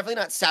 So he's definitely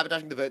not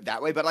sabotaging the boat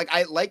that way, but like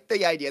I like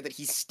the idea that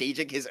he's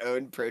staging his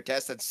own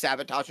protests and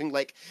sabotaging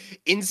like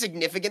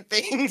insignificant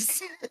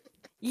things.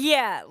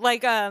 Yeah,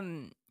 like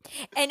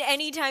and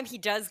anytime he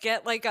does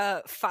get like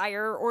a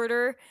fire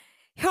order,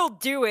 he'll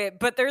do it,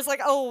 but there's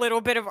like a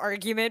little bit of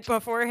argument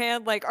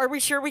beforehand. Like, are we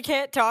sure we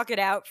can't talk it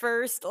out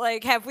first?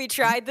 Like, have we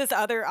tried this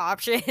other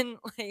option?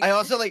 I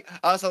Like,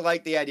 also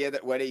like the idea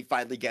that when he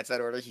finally gets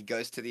that order, he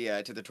goes to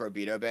the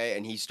torpedo bay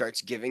and he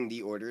starts giving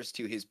the orders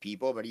to his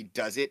people, but he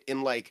does it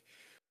in like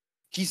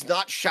he's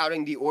not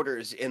shouting the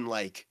orders in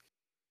like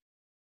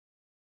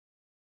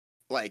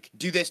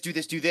do this, do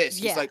this, do this.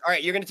 He's yeah. like, all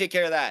right, you're gonna take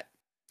care of that.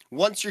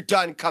 Once you're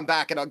done, come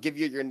back and I'll give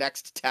you your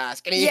next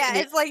task. And Yeah,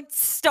 it's like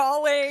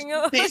stalling.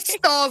 he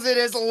stalls it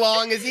as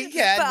long as he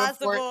can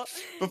Possible.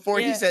 before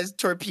he Yeah. says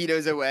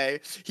torpedoes away.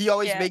 He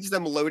always Yeah. makes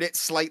them load it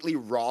slightly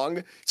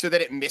wrong so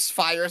that it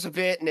misfires a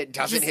bit and it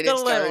doesn't Just hit a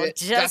its little, target.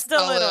 just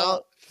a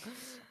little.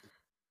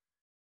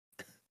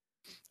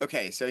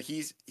 Okay, so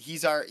he's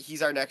our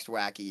next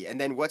wacky,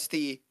 and then what's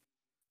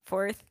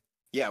Fourth.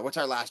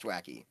 our last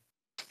wacky?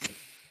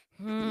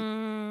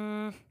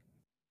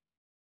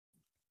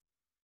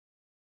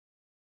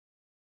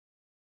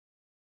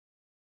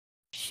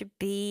 Should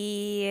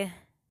be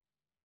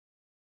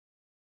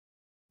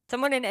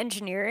someone in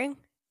engineering.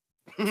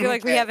 I feel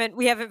like Okay.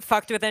 we haven't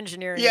fucked with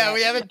engineering. Yeah, yet.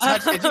 we haven't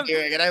touched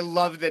engineering, and I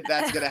love that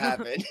that's gonna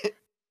happen.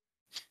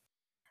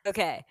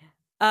 Okay.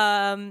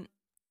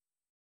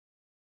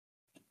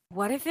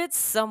 What if it's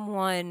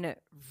someone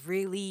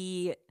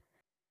really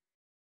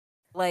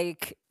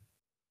like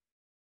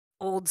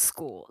old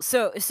school?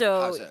 So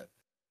How's that?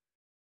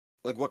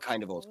 Like what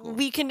kind of old school?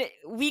 we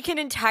can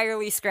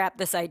entirely scrap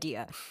this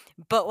idea.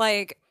 But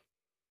like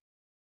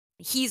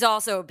he's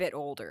also a bit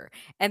older,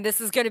 and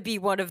this is going to be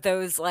one of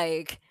those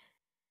like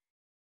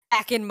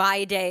back in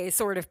my day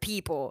sort of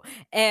people,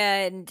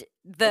 and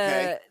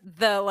Okay.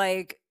 the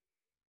like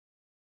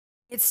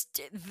it's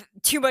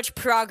too much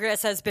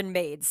progress has been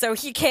made, so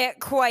he can't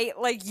quite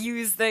like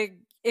use the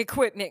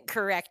equipment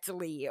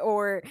correctly,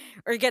 or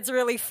gets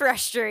really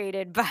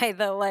frustrated by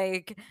the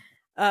like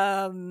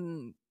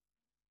um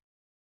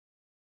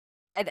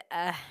and,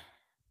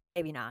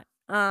 maybe not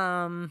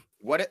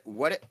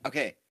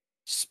Okay,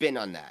 spin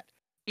on that.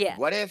 yeah.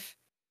 What if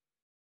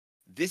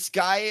this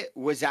guy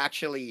was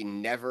actually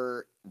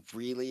never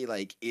really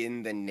like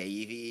in the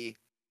Navy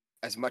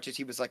as much as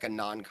he was like a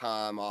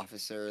non-com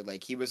officer,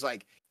 like he was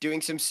like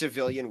doing some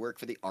civilian work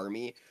for the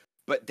army,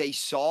 but they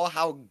saw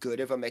how good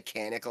of a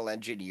mechanical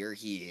engineer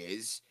he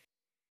is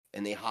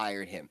and they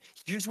hired him.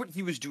 Here's what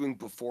he was doing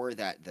before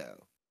that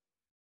though.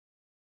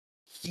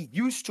 He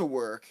used to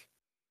work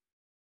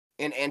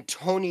in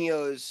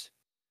Antonio's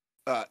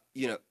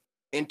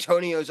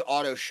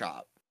auto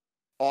shop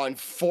on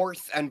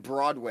 4th and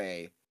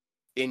Broadway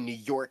in New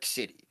York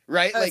City,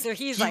 right? Oh, Like so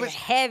he's he like was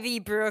heavy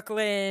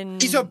Brooklyn.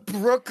 he's a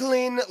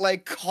Brooklyn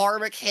like car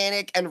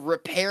mechanic and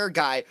repair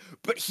guy,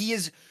 but he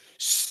is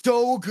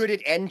so good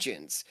at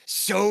engines,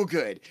 so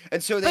good.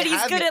 And so they But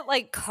he's have good it- at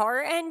like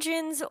car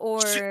engines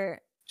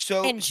or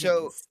so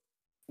engines.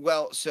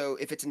 so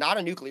if it's not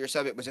a nuclear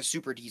sub, it was a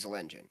super diesel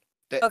engine.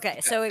 Okay,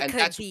 so it and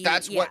could be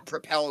that's yeah, what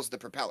propels the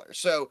propeller.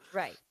 So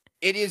right.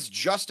 it is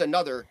just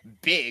another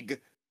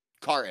big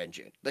car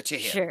engine. Let's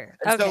hit. Sure.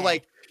 And so Okay.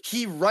 like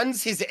he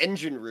runs his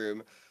engine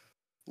room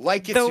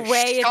like it's The a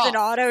way it's an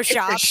shop. auto It's a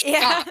shop.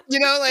 Yeah. shop, you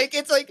know, like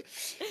it's like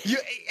you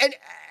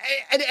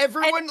and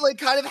everyone like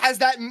kind of has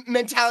that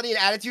mentality and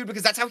attitude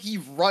because that's how he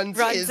runs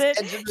Runs his it.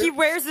 engine He room.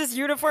 wears his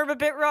uniform a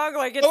bit wrong.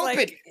 Like it's Open.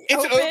 like It's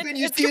open.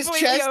 You It's see his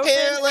completely chest open.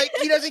 hair. Like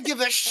he doesn't give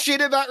a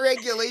shit about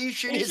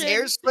regulation. His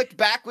hair's slicked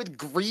back with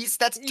grease.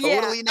 That's Yeah.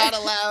 totally not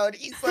allowed.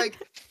 He's like,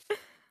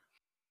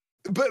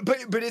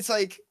 but it's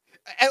like,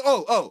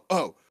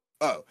 oh,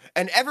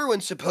 and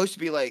everyone's supposed to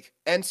be like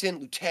ensign,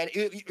 lieutenant.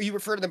 You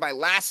refer to them by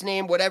last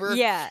name, whatever.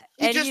 Yeah.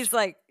 He And just- he's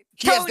like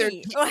He has their,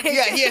 Tony.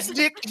 yeah, he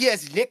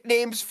has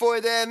nicknames for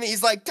them.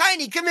 He's like,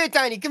 Tiny, come here,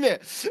 Tiny, come here.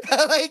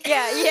 Like,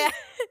 yeah.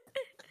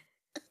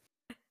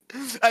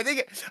 I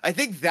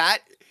think that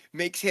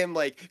makes him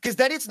like, because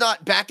then it's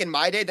not back in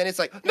my day. Then it's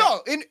like,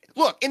 no,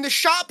 in the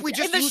shop we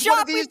just In the use one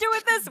shop of these. we do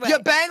it this way. You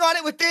bang on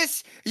it with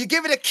this. You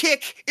give it a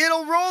kick.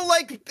 It'll roll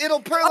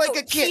it'll purr like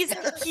a kid.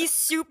 He's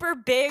super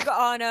big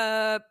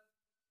on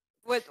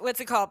what's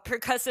it called?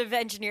 Percussive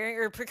engineering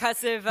or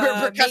percussive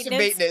Percussive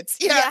maintenance.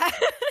 Yeah. Yeah.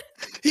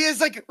 He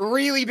is like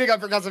really big on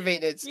percussive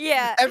maintenance.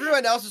 Yeah.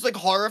 Everyone else is like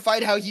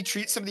horrified how he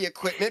treats some of the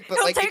equipment, but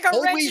He'll like take it a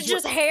wrench always and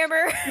just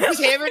hammer.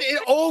 Just hammered.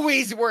 It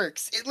always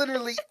works. It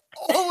literally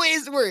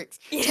always works.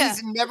 Yeah.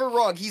 He's never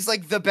wrong. He's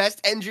like the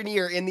best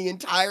engineer in the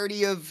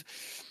entirety of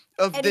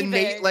the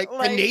Anything,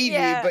 the Navy,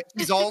 yeah. but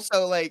he's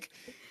also like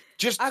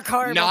just A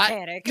car not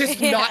mechanic. just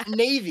Yeah. not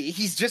Navy.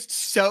 He's just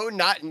so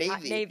not Navy.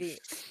 Not Navy.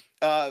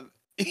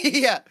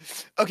 Yeah.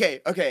 Okay.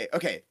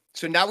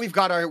 So now we've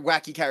got our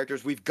wacky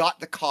characters. We've got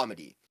the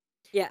comedy.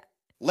 Yeah.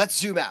 Let's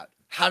zoom out.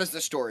 How does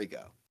the story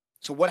go?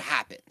 So what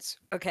happens?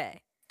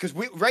 Okay. Because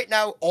right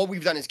now all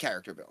we've done is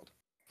character build.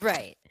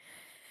 Right.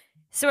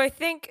 So I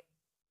think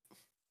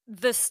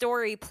the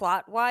story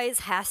plot-wise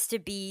has to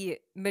be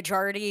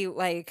majority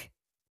like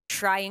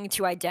trying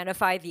to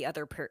identify the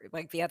other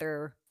the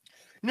other.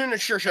 No,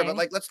 sure, thing. but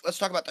like let's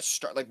talk about the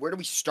start. Like, where do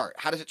we start?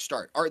 How does it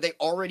start? Are they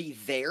already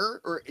there,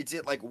 or is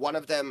it like one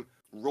of them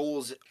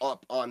rolls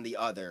up on the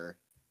other?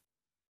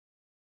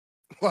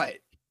 What?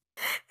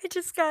 I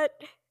just got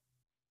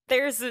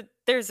there's a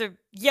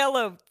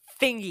yellow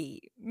thingy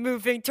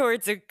moving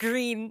towards a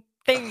green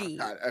thingy.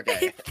 God,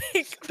 okay.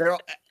 They're all,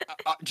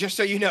 just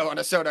so you know, on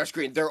a sonar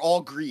screen, they're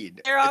all green.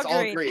 They're all it's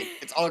green. all green.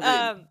 It's all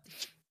green.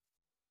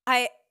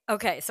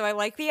 So I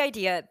like the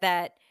idea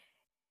that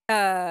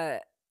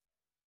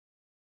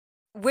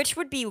which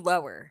would be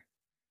lower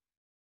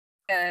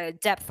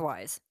depth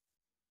wise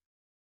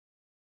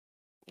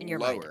in your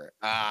mind? Lower.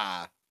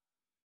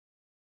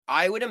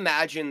 I would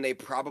imagine they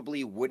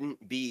probably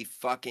wouldn't be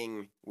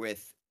fucking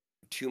with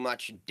too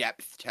much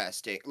depth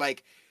testing.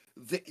 Like,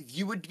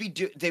 they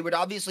would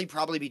obviously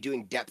probably be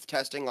doing depth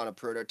testing on a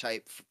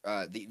prototype,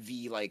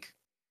 the like,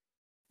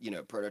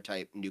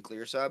 prototype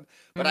nuclear sub,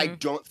 but I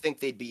don't think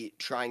they'd be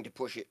trying to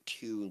push it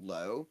too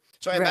low.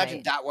 So I imagine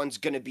Right. that one's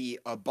gonna be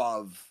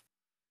above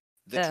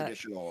the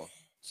traditional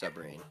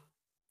submarine.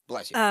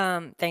 Bless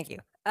you. Thank you.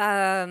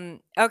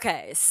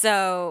 Okay,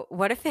 so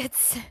what if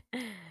it's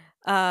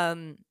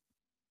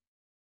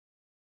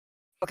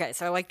okay,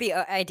 so I like the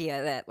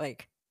idea that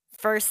like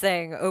first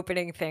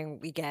opening thing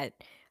we get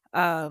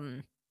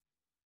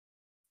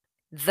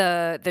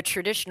the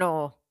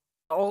traditional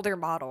older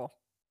model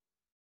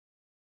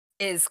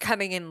is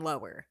coming in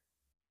lower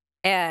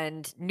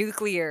and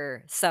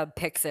nuclear sub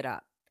picks it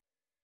up.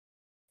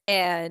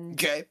 And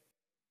Okay.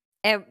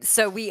 and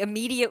so we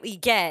immediately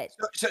get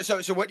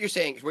So what you're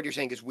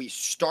saying is we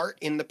start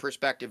in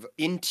the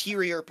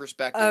interior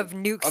perspective of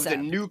nuke of sub. the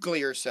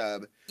nuclear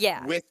sub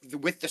Yeah.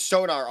 with the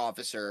sonar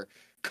officer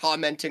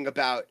commenting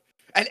about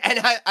and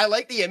I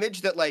like the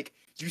image that like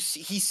he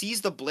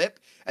sees the blip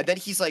and then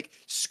he's like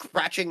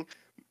scratching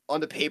on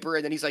the paper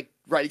and then he's like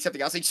writing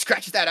something else. He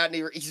scratches that out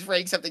and he's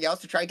writing something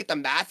else to try and get the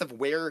math of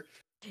where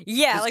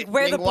Yeah, like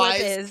where the blip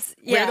is.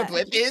 where Yeah. the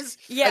blip is.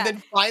 Yeah. And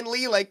then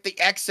finally like the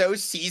XO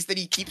sees that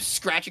he keeps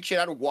scratching shit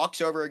out and walks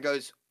over and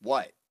goes,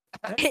 "What?"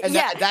 And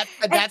Yeah.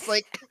 that's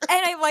like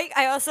And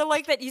I also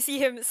like that you see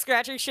him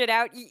scratching shit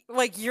out.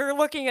 Like you're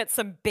looking at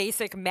some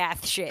basic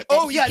math shit. That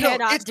Oh, he yeah, no,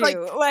 cannot it's do.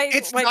 like-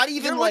 it's not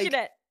even you're like looking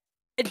at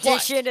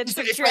plus. addition and It's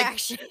like-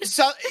 subtraction.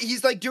 So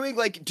he's like doing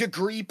like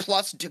degree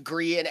plus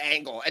degree and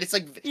angle, and it's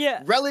like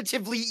Yeah.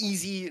 relatively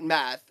easy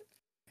math.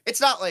 It's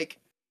not like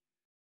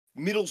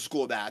middle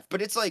school math,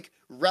 but it's like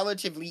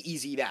relatively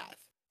easy math.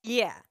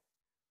 Yeah.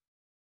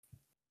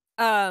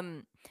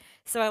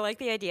 So I like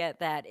the idea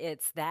that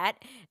it's that.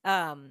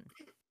 And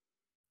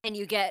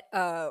you get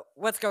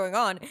what's going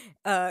on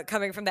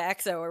coming from the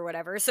EXO or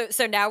whatever.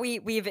 So now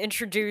we've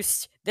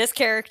introduced this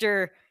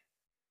character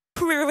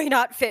clearly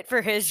not fit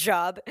for his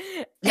job.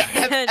 Yeah,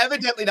 And-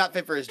 evidently not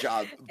fit for his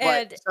job,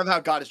 but and- somehow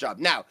got his job.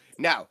 Now,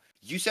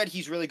 you said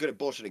he's really good at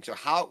bullshitting. So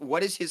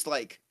what is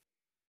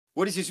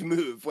his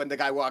move when the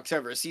guy walks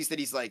over, sees that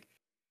he's like,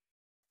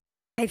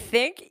 I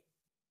think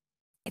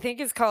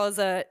his call is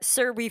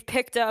sir, we've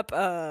picked up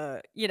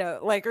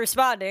like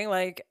responding,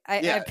 like I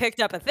Yeah. picked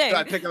up a thing.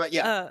 I pick him up,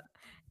 yeah.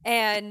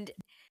 And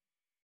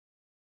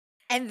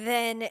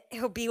then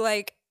he'll be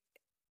like,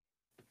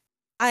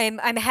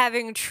 I'm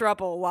having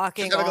trouble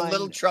locking Just having on. a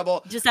little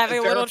trouble. Just having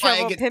a little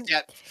verifying trouble. its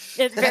depth.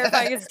 It's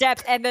verifying its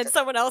depth, and then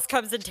someone else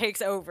comes and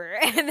takes over,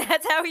 and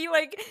that's how he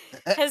like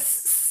has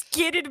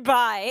skidded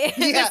by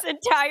Yeah. this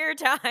entire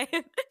time.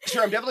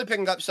 Sure, I'm definitely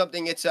picking up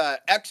something. It's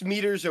X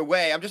meters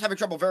away. I'm just having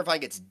trouble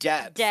verifying its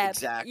depth.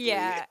 Exactly.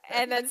 Yeah,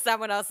 and then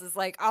someone else is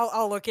like,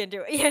 "I'll look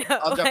into it." You know,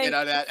 I'll jump in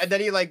like, on that. And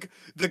then he like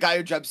the guy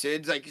who jumps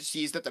in like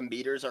sees that the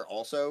meters are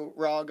also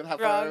wrong of how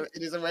far Wrong.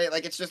 it is away.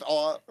 Like it's just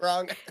all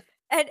wrong.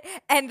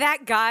 And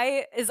that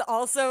guy is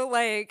also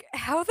like,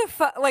 how the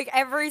fuck? Like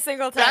every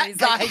single time, That he's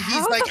guy, like,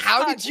 he's like, the how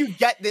fuck?" did you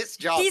get this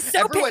job? He's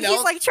so Everyone he's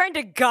else, like trying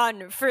to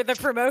gun for the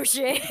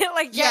promotion,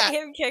 like get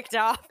him kicked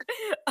off.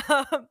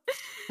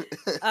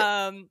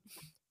 Um,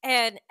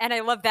 and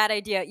I love that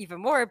idea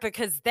even more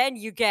because then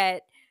you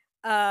get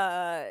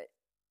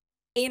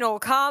anal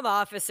comm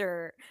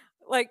officer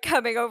like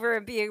coming over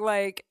and being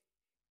like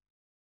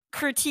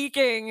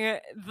critiquing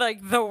like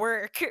the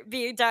work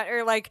being done,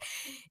 or like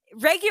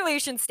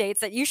regulation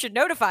states that you should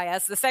notify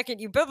us the second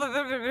you blah, blah,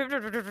 blah, blah, blah,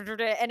 blah, blah, blah,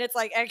 blah, and it's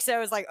like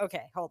EXO is like,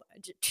 okay, hold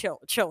on,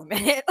 chill a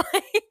minute.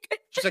 Like,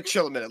 just like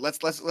chill a minute. Let's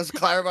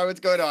clarify what's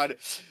going on.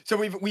 So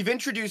we've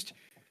introduced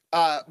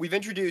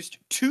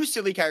two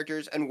silly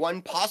characters and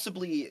one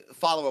possibly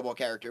followable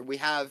character. We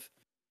have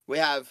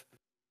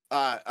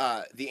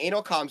the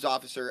anal comms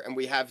officer, and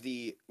we have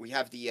the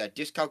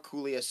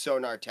dyscalculia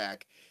sonar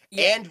tech,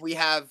 yeah, and we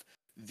have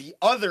the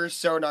other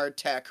sonar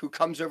tech who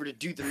comes over to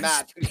do the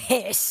math,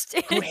 pissed.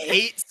 who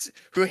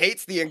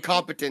hates the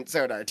incompetent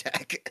sonar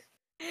tech.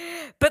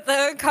 But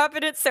the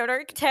incompetent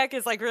sonar tech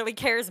is like really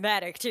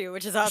charismatic too,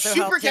 which is also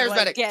Super helps him,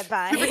 like, charismatic. get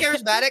by. Super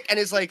charismatic, and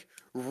is like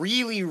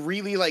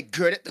really like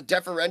good at the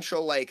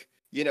deferential, like,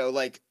 you know,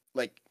 like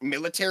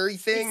military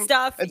thing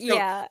Stuff, And so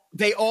yeah.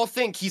 they all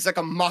think he's like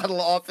a model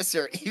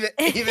officer,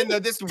 even though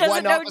this Doesn't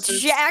one know officer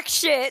jack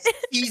shit.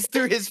 sees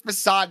through his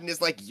facade and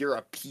is like, "You're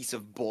a piece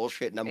of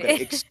bullshit, and I'm gonna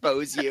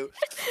expose you."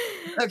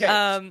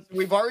 Okay,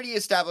 we've already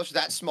established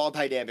that small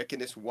dynamic in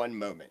this one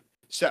moment.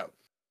 So,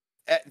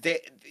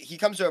 he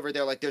comes over.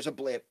 They're like, "There's a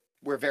blip.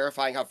 We're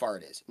verifying how far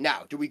it is."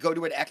 Now, do we go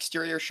to an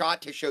exterior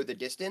shot to show the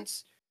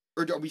distance,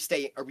 or are we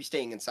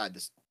staying inside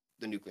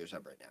the nuclear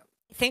sub right now?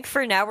 I think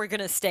for now we're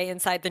gonna stay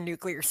inside the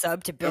nuclear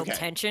sub to build Okay.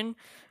 tension.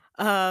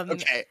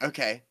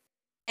 Okay.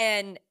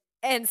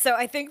 And so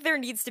I think there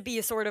needs to be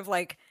a sort of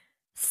like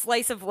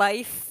slice of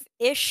life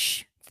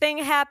ish thing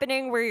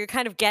happening where you're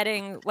kind of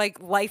getting like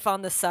life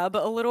on the sub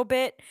a little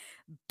bit,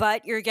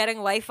 but you're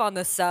getting life on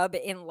the sub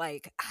in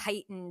like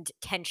heightened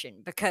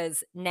tension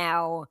because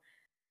now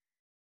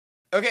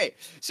Okay,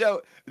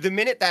 so the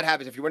minute that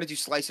happens, if you want to do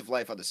slice of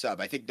life on the sub,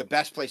 I think the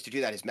best place to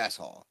do that is mess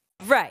hall.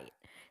 right.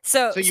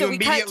 So you we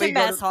cut to immediately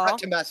mess hall. cut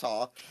to mess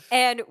hall.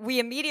 And we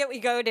immediately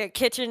go to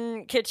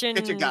kitchen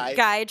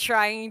guy.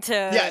 trying to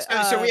Yes,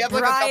 so we have, like,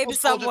 a bribe couple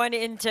soldiers- someone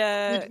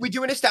into We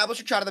do an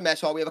established shot of the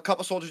mess hall. We have a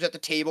couple soldiers at the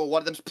table. One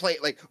of them's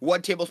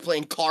one table's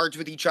playing cards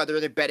with each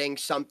other. They're betting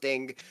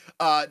something.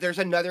 There's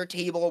another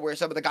table where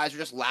some of the guys are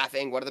just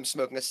laughing. One of them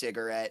smoking a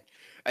cigarette.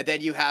 And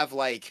then you have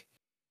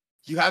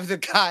the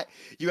guy,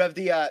 and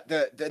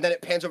then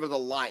it pans over the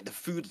line, the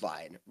food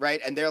line, right?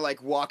 And they're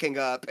like walking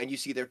up and you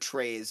see their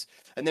trays.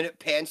 And then it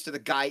pans to the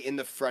guy in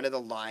the front of the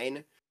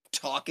line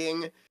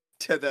talking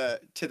to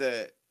the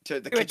to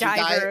a kitchen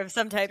diver guy. of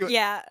some type. to a-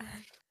 Yeah.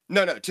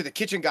 No, to the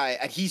kitchen guy,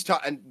 and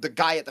and the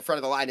guy at the front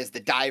of the line is the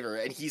diver,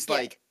 and he's Yeah.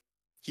 like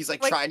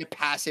trying to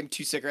pass him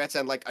 2 cigarettes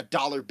and like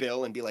 $1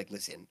 bill and be like,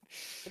 "Listen,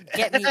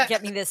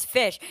 Get me this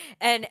fish.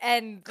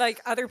 And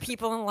like other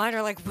people in line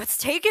are like, what's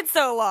taking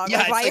so long? Yeah,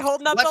 Like, it's why are you like,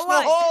 holding up what's the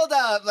line? hold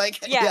up?"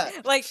 Like, Yeah,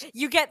 like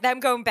you get them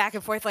going back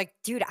and forth, like,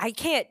 dude, I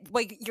can't,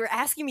 like, you're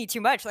asking me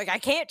too much. Like, I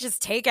can't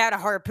just take out a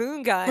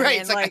harpoon gun. right.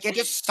 And, It's like I can't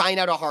just sign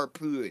out a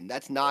harpoon.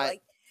 That's not.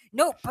 like,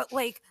 no, but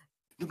like,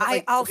 But,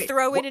 like, I'll okay,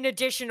 throw in what- an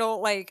additional,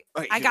 like,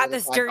 Okay, I here's got another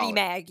this dirty $5.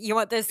 mag. You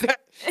want this?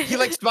 He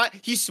like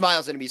he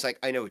smiles at him. He's like,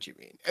 "I know what you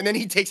mean." And then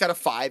he takes out a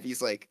 5.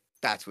 He's like,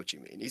 "That's what you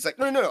mean." He's like,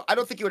 "No. I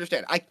don't think you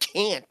understand. I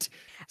can't.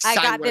 I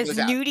sign got one of this those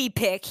out. nudie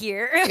pic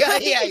here. Yeah,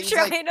 Like, yeah, he's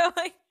trying to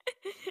like.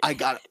 I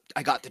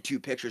got the 2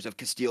 pictures of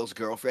Castile's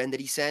girlfriend that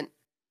he sent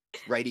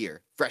right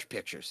here, fresh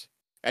pictures."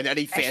 And then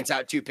he fans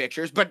out 2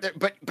 pictures, but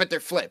they're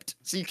flipped,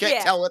 so you can't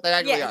Yeah, tell what they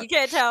actually Yeah, are. you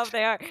can't tell if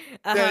they are.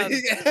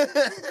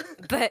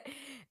 But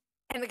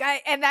and the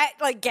guy and that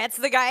like gets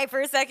the guy for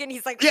a second.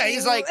 He's like, Yeah,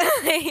 he's like-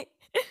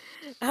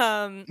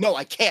 um, No,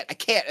 I can't.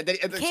 And then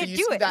so Can't you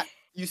do see it. that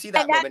you see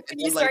that and that's moment, when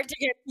and you then, like, start to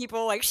get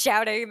people like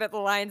shouting that the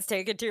line's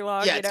taking too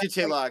long. yeah, you know? it's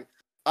too long.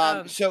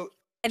 um, So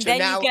And so then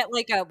now, you get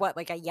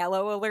like a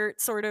yellow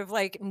alert sort of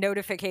like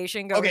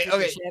notification going Okay, through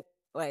the okay. ship.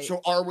 Like,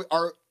 so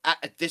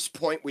at this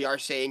point we are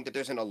saying that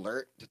there's an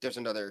alert, that there's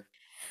another.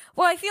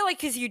 well, I feel like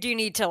because you do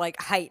need to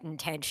like heighten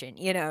tension,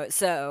 you know.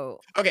 So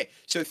Okay,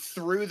 so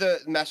through the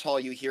mess hall,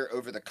 you hear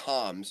over the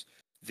comms,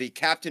 the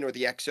captain or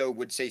the XO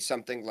would say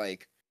something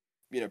like,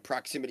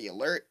 proximity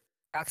alert,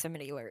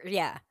 proximity alert,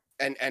 yeah.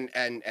 and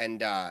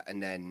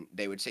then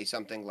they would say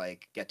something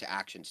like, get to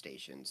action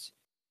stations,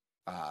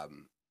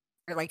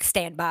 or like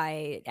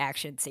standby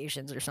action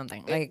stations or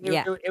something. It, Like, it,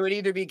 yeah. it would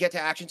either be get to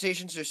action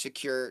stations or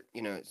secure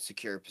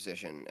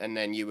position, and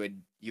then you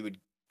would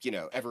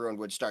everyone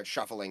would start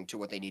shuffling to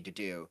what they need to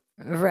do.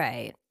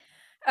 Right.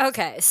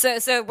 Okay.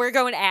 So we're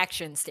going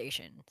action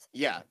stations.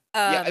 Yeah.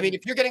 Yeah, I mean, Um,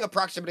 if you're getting a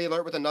proximity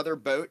alert with another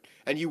boat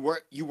and you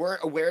weren't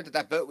aware that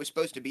that boat was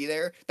supposed to be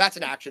there, that's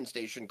an action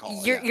station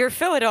call. your Yeah. your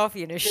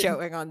Philadelphian is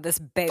showing on this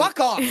boat. Fuck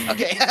off.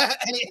 Okay. Um,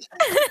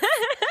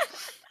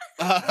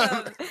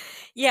 Um,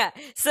 yeah.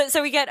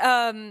 So we get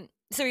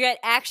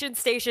action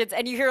stations,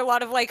 and you hear a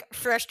lot of like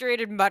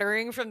frustrated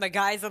muttering from the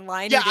guys in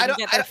line yeah, who didn't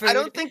get their food.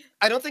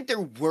 I don't think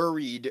they're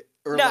worried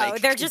or No,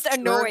 like they're just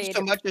concerned annoyed.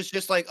 so much as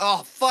just like,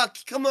 oh fuck,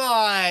 come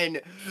on.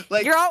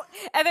 Like You're all,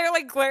 and they're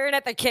like glaring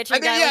at the kitchen I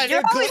mean, guy. yeah, like,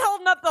 you're they're always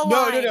holding up the no,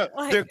 line. no, no.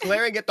 Like, They're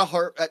glaring at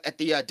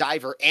the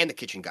diver and the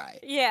kitchen guy.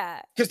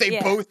 yeah, Because they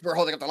yeah, both were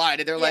holding up the line,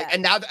 and they're like,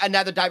 yeah. and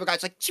now the diver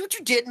guy's like, see what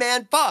you did,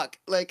 man? Fuck.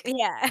 Like,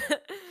 yeah.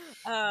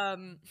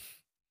 um.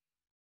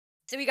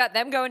 So we got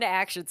them going to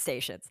action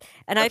stations,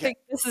 and I okay, think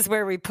this is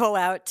where we pull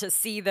out to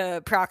see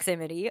the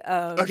proximity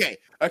of.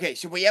 okay.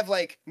 So we have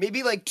like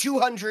maybe like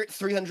 200,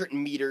 300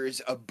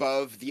 meters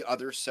above the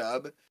other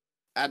sub,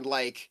 and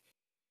like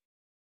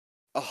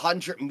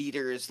 100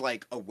 meters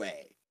like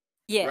away,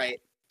 Yeah, right?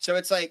 So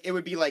it's like it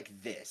would be like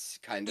this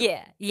kind of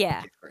yeah,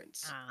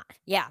 difference.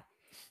 yeah.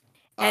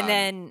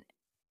 And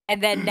Um,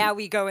 then now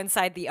we go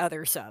inside the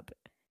other sub.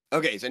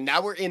 okay, so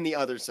now we're in the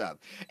other sub,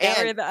 Now we're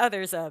and in the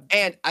other sub.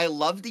 And I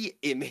love the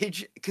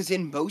image because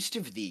in most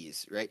of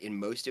these, right? In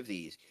most of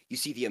these, you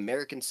see the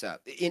American sub.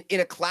 In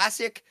a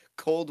classic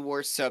Cold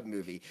War sub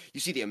movie, you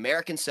see the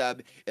American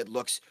sub. It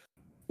looks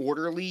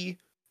orderly,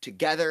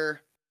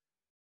 together,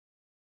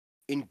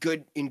 in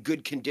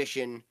good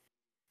condition,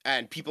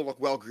 and people look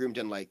well groomed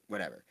and like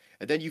whatever.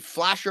 And then you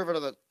flash over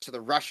to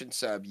the Russian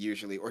sub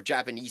usually or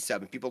Japanese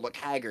sub, and people look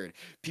haggard.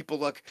 People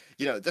look,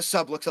 the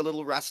sub looks a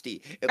little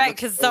rusty. It Right,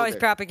 looks because it's always older.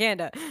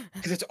 propaganda.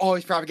 Because it's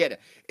always propaganda.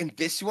 In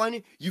this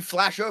one, you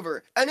flash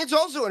over, and it's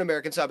also an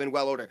American sub in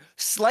well order.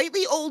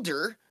 Slightly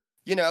older,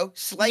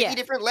 slightly Yeah.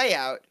 different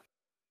layout.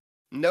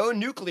 No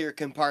nuclear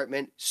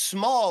compartment,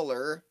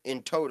 smaller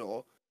in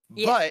total.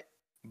 Yeah.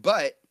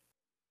 But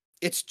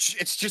it's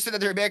just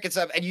another American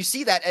sub, and you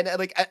see that, and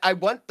like I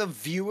want the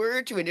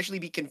viewer to initially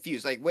be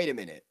confused. Like, wait a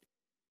minute,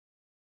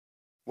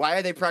 why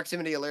are they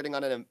proximity alerting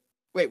on an?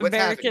 Wait, what's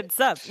happening? American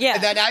sub. Yeah.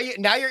 And then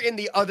now you're in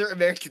the other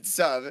American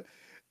sub,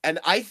 and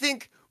I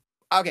think,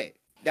 okay,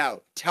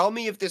 now tell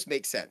me if this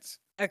makes sense.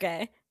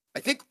 Okay. I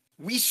think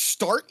we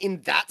start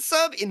in that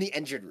sub in the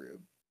engine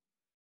room.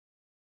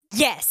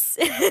 Yes.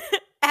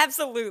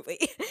 Absolutely.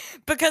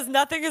 Because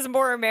nothing is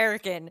more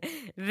American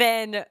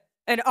than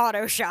an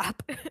auto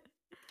shop.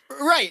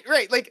 Right.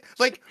 Like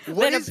what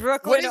Than is a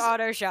Brooklyn what is,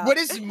 auto shop. What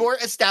is more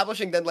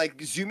establishing than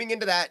like zooming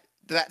into that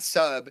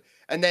sub,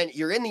 and then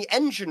you're in the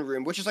engine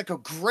room, which is like a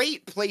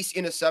great place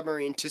in a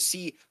submarine to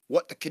see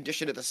what the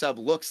condition of the sub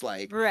looks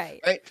like. Right.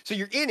 Right. So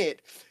you're in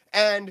it,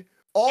 and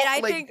all And I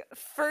like think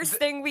first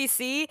thing we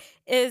see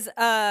is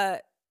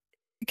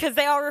because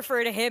they all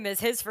refer to him as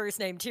his first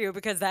name too,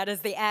 because that is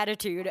the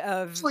attitude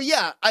of well,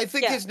 yeah, I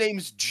think Yeah. his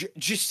name's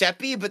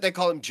Giuseppe, but they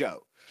call him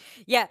Joe.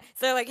 yeah.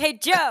 So they're like, hey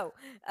Joe,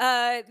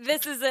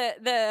 this is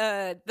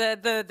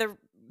the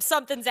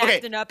something's Okay,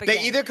 acting up again.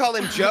 they either call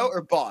him Joe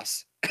or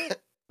Boss.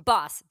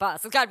 boss.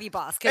 It's gotta be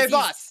boss. 'Cause Hey,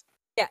 Boss.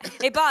 Yeah.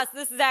 Hey boss,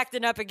 this is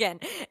acting up again.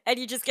 And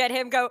you just get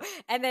him go,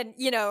 and then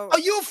Are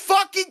you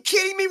fucking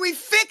kidding me? We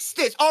fixed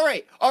this. All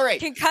right.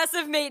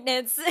 concussive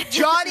maintenance.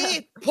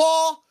 Johnny,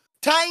 Paul,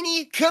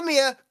 Tiny, come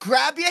here.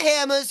 Grab your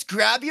hammers,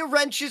 grab your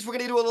wrenches. We're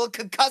gonna do a little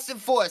concussive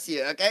force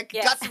here, okay?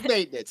 Yeah. Concussive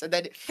maintenance, and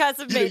then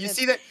Concussive you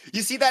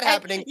maintenance. see that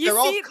happening. you They're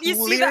all see- you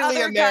see the clearly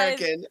other guys-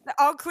 American.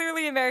 all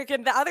clearly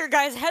American. The other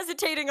guy's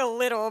hesitating a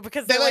little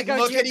because They they're like oh,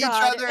 look dear at each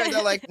God. other and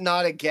they're like,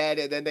 not again,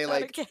 and then they Not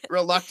like again.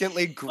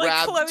 reluctantly like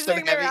grab some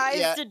closing their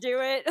heavy, eyes to do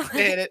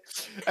it.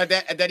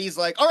 and then he's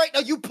like, all right, now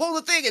you pull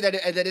the thing, and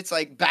then it's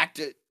like back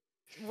to.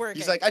 Working.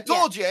 He's like, I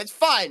told you, it's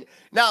fine.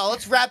 Now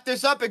let's wrap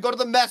this up and go to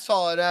the mess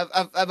hall and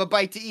have a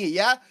bite to eat.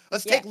 Yeah,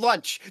 let's Yeah. take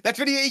lunch. That's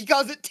what he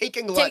calls it,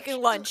 taking lunch.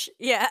 Taking lunch.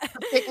 Yeah.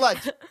 Take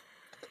lunch.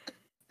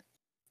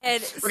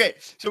 And Okay,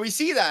 so we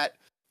see that,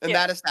 and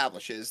Yeah. that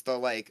establishes the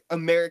like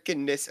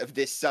Americanness of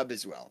this sub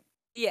as well.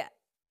 yeah.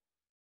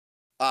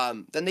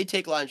 Then they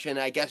take lunch, and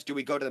I guess do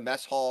we go to the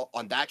mess hall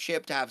on that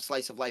ship to have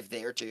slice of life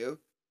there too?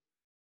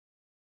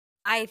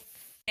 I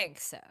think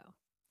so.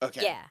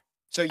 Okay. Yeah.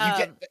 So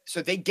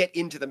so they get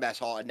into the mess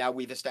hall, and now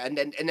we've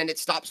established, and then it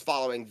stops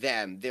following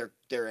them,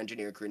 their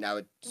engineer crew.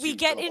 Now We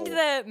get into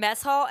the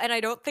mess hall, and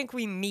I don't think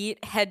we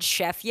meet head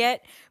chef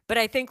yet, but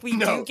I think we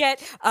No. do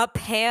get a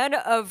pan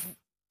of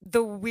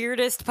the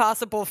weirdest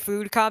possible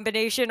food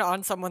combination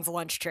on someone's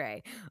lunch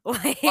tray.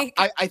 Like,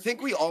 I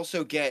think we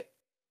also get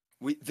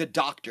the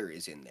doctor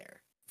is in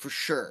there for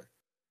sure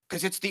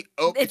because it's the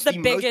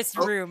biggest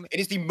room. It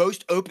is the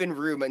most open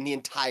room in the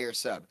entire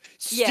sub.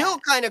 Yeah. Still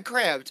kind of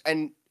cramped,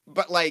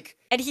 but like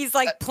And he's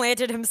like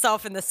planted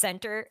himself in the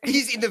center.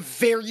 he's in the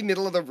very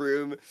middle of the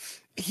room.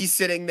 He's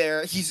sitting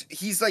there.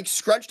 He's like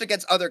scrunched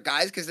against other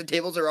guys because the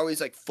tables are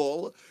always like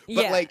full. But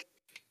Yeah. like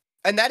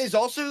And that is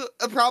also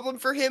a problem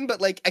for him,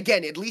 but like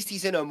again, at least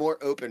he's in a more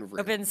open room.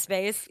 Open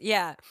space,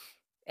 yeah.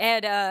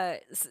 And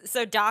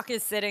so Doc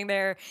is sitting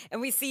there,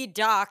 and we see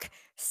Doc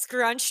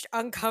scrunched,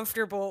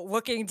 uncomfortable,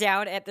 looking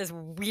down at this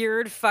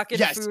weird fucking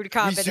Yes, food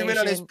we zoom in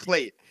on his combination.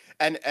 plate,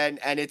 and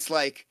it's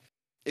like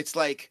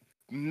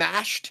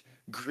mashed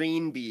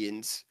green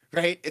beans,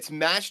 right? It's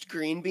mashed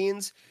green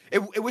beans.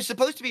 It was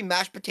supposed to be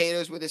mashed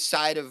potatoes with a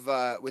side of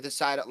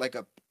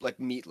like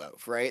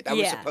meatloaf, right? That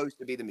was Yeah. supposed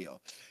to be the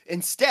meal.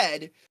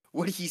 Instead,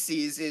 what he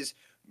sees is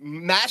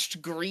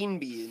mashed green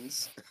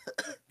beans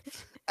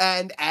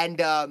and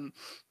a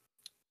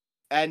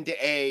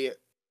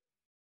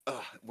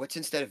what's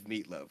instead of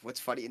meatloaf? What's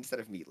funny instead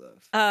of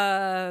meatloaf?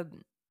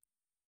 Um,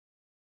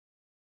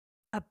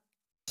 a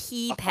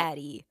pea A hot,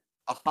 patty.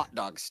 a hot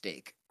dog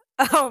steak.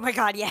 Oh my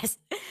god, yes.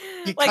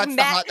 He Like cuts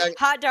the hot dog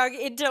hot dog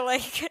into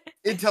like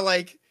into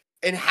like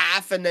in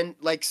half and then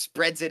like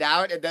spreads it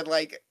out and then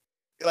like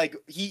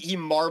he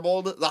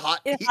marbled the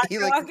hot a he, hot he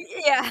like dog.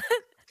 Yeah.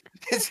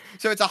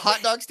 so it's a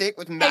hot dog steak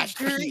with And mashed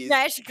peas.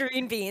 mashed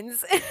green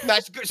beans.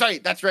 Sorry,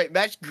 that's right,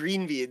 mashed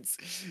green beans.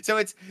 So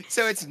it's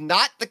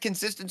not the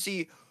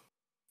consistency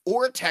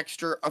or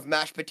texture of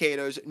mashed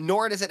potatoes,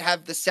 nor does it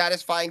have the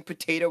satisfying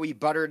potatoy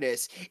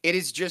butterness. It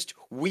is just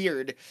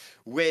weird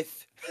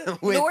with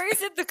Nor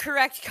is it the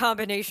correct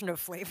combination of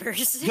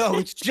flavors. no,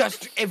 it's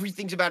just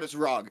everything's about us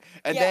wrong.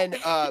 And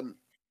Yeah.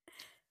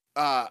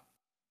 then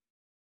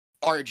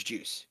orange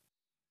juice.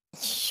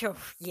 Sure,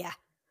 yeah.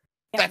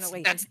 That's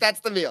Definitely. that's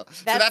the meal.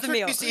 So That's that's the what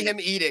meal. you see him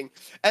eating.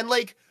 And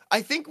like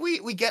I think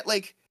we get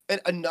like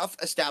enough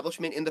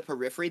establishment in the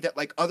periphery that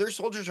like other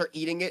soldiers are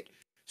eating it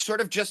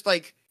sort of just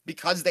like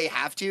because they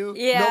have to.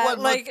 Yeah,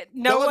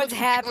 no one's looks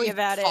happy particularly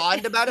about it.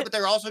 fond about it, but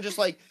they're also just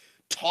like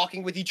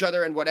talking with each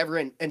other and whatever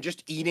and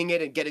just eating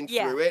it and getting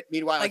Yeah. through it.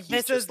 Meanwhile, Like he's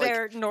this just is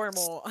their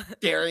normal.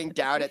 staring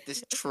down at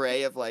this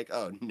tray of like,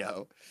 oh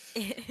no.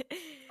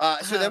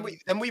 So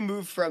then we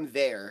move from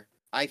there.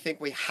 I think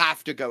we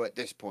have to go at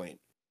this point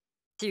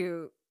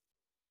to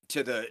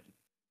to the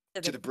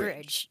the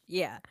bridge.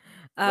 Yeah.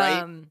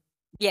 Right?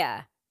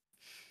 Yeah.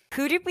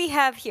 Who did we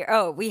have here?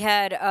 Oh, we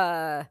had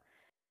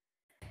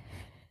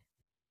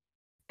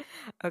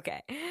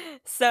okay.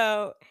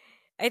 So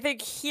I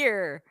think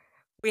here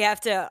we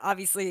have to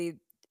obviously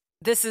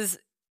this is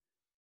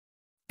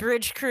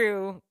bridge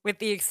crew with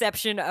the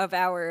exception of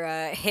our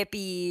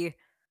hippie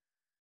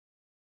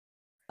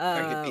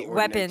Our hippie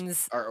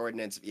weapons our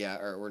ordnance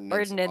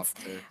ordinance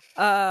officer.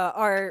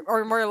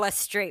 are more or less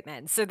straight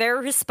men. So they're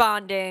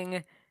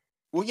responding.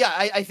 Well, yeah,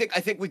 I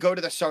think we go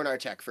to the sonar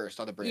tech first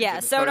on the bridge. Yeah,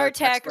 and the sonar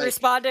tech's tech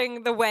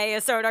responding the way a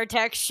sonar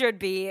tech should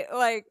be,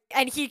 like,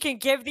 and he can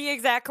give the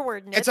exact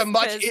coordinates.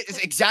 It's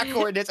exact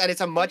coordinates, and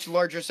it's a much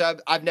larger sub.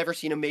 I've never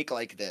seen a make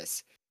like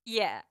this.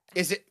 Yeah.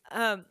 Is it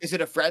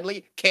a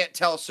friendly? Can't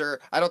tell, sir.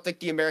 I don't think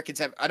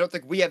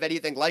we have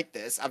anything like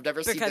this. I've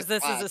never seen this. Because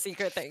this is class. a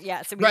secret thing.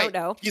 Yeah, so we don't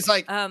know. He's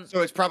like,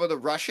 so it's probably the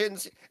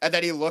Russians, and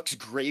then he looks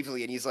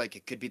gravely, and he's like,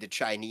 it could be the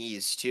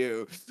Chinese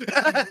too.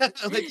 Like,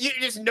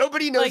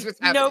 nobody knows Like, what's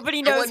happening.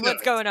 nobody knows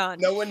what's going on.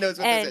 No one knows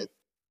what this is.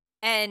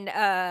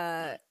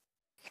 And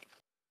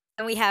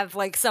we have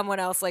like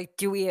someone else. Like,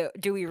 do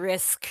we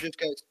risk? Just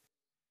goes.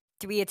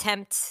 Do we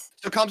attempt?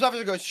 So comms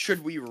officer goes,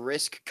 should we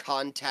risk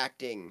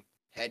contacting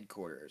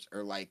headquarters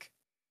or like,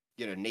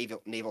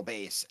 naval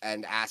base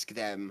and ask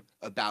them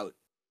about,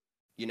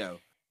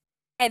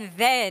 And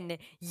then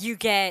you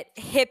get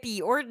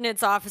hippie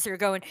ordnance officer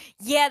going,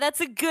 yeah, that's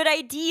a good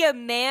idea,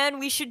 man.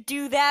 We should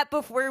do that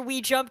before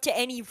we jump to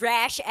any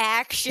rash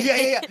action.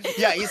 Yeah.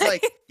 He's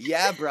like,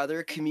 yeah,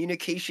 brother,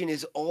 communication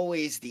is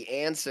always the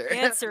answer.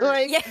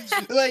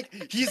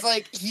 He's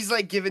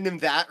like giving them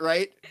that,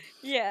 right?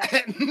 Yeah.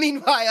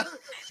 Meanwhile,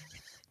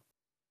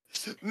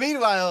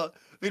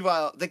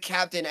 the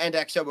captain and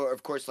XOBO are,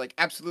 of course, like,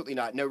 absolutely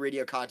not. No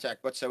radio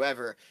contact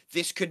whatsoever.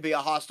 This could be a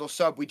hostile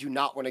sub. We do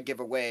not want to give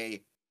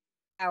away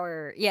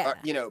our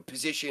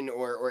position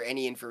or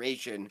any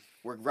information.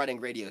 We're running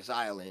radio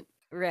silent.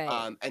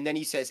 Right. And then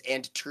he says,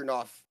 and turn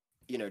off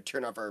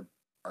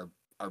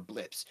our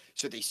blips.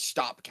 So they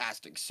stop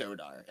casting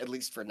sonar, at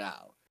least for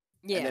now.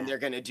 Yeah. And then they're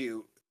going to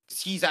do,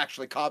 he's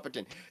actually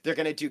competent. They're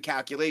going to do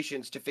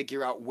calculations to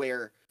figure out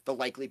where the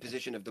likely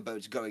position of the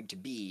boat's going to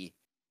be.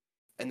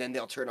 And then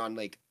they'll turn on,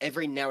 like,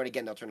 every now and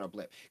again, they'll turn on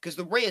blip. Because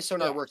the way a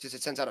sonar works is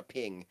it sends out a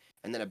ping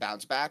and then a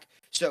bounce back.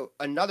 So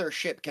another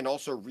ship can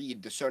also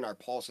read the sonar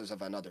pulses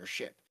of another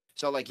ship.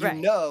 So, like, you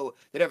know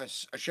that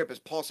if a ship is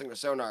pulsing the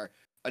sonar,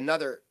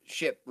 another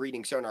ship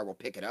reading sonar will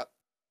pick it up.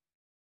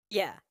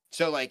 Yeah.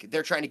 So, like,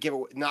 they're trying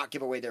to not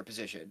give away their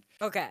position.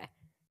 Okay.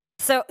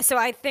 So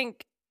I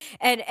think,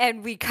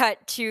 and we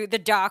cut to the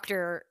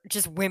doctor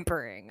just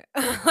whimpering,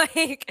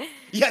 like.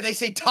 Yeah, they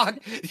say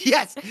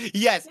yes,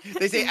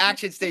 they say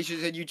action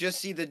stations, and you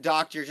just see the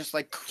doctor just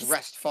like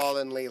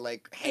crestfallenly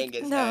like hang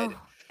his head,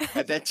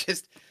 and then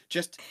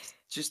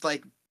just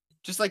like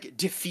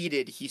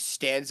defeated, he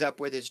stands up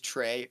with his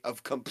tray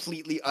of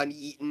completely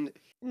uneaten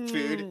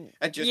food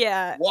and just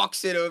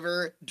walks it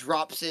over,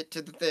 drops it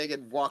to the thing,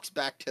 and walks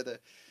back to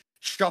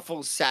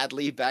shuffles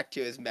sadly back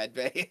to his med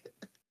bay.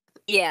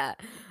 Yeah.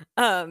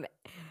 Um,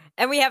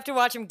 and we have to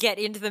watch him get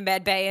into the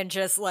med bay and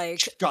just like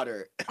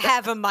Shudder.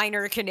 have a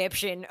minor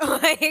conniption,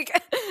 like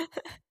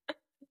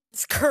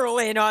just curl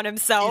in on He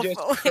himself.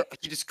 just, Like,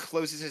 he just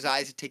closes his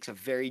eyes and takes a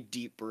very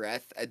deep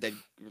breath and then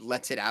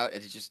lets it out,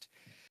 and it just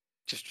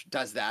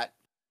does that.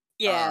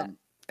 yeah.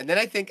 And then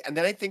I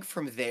think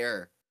from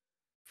there,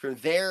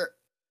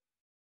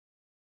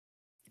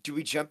 do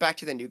we jump back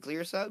to the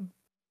nuclear sub?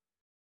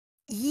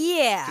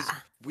 Yeah. Because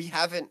we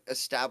haven't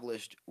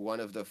established one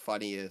of the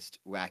funniest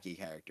wacky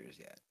characters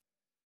yet.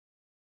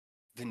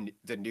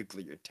 The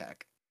nuclear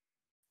tech.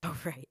 Oh,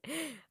 right.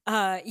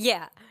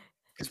 Yeah.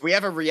 Because we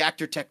have a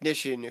reactor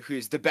technician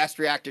who's the best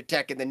reactor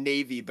tech in the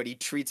Navy, but he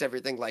treats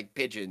everything like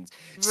pigeons.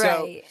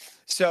 Right.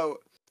 So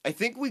I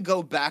think we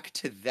go back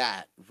to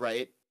that,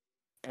 right?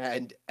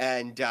 And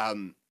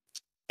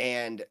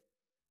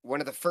one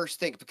of the first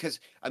things, because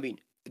I mean,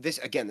 this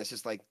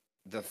is like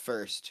the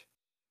first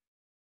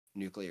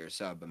nuclear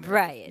sub America's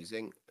Right.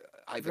 using,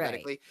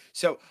 hypothetically.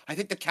 So I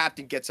think the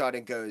captain gets on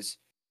and goes,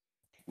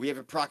 "We have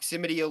a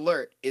proximity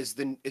alert. Is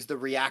the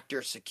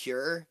reactor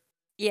secure?"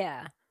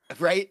 Yeah.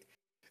 Right?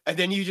 And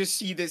then you just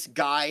see this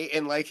guy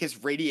in like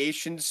his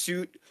radiation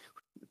suit,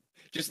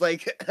 just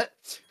like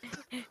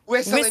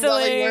whistling while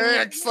he Whistling.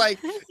 works, like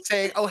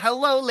saying, "Oh,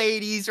 hello,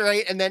 ladies,"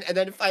 right? And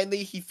then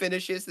finally he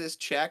finishes this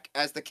check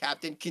as the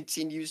captain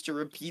continues to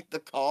repeat the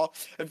call,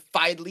 and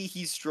finally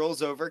he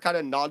strolls over kind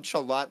of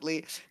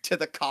nonchalantly to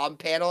the comm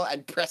panel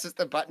and presses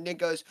the button and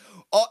goes,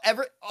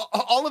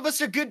 all of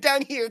us are good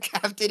down here,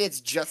 Captain. It's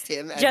just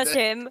him, and Just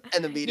him.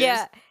 and the meters."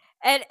 Yeah.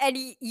 And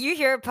you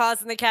hear a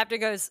pause and the captain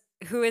goes,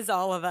 "Who is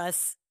all of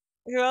us?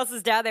 Who else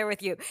is down there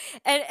with you?"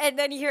 And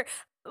then you hear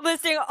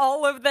listing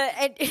all of the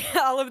and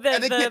all of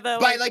And then the by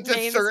like like the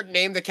names. third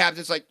name, the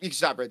captain's like, "You can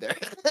stop right there."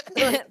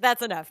 Like,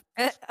 That's enough.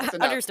 that's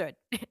enough. Understood.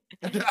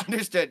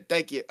 Understood.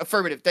 Thank you.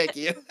 Affirmative. Thank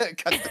you.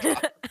 Cut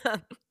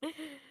the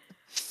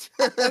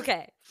call.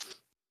 Okay.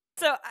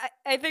 So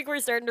I think we're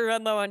starting to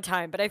run low on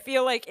time, but I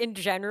feel like in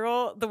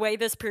general, the way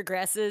this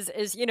progresses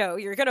is,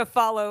 you're gonna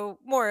follow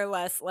more or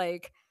less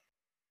like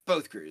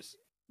Both crews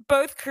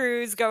both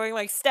crews going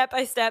like step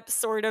by step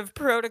sort of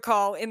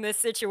protocol in this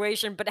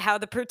situation, but how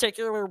the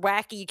particular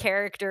wacky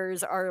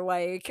characters are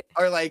like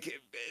are like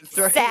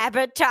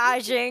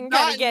sabotaging,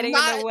 kind of getting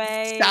in the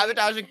way.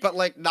 sabotaging, but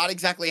like not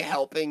exactly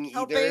helping either.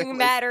 Helping Like,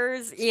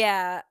 matters.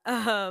 Yeah.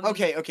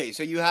 okay.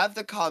 So you have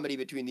the comedy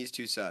between these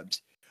two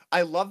subs.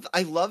 I love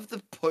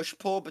the push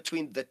pull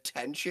between the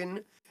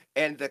tension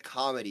and the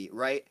comedy,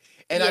 right?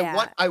 And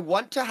Yeah. I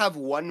want to have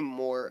one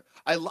more.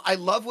 I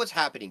love what's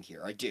happening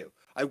here. I do.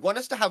 I want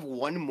us to have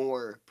one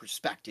more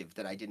perspective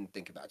that I didn't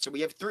think about. So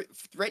we have three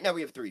right now.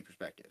 We have three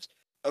perspectives: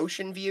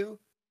 ocean view,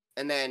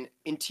 and then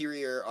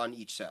interior on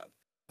each sub.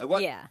 I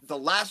want Yeah. the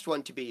last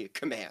one to be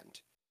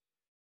command,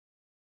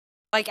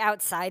 Like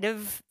outside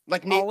of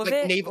like all of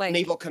it?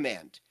 naval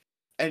command.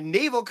 And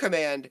naval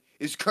command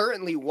is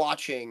currently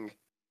watching,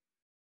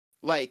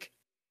 like,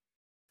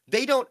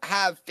 they don't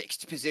have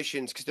fixed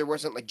positions because there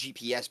wasn't like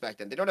GPS back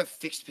then. They don't have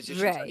fixed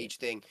positions on Right. each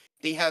thing.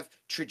 They have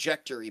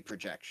trajectory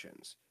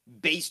projections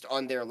based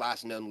on their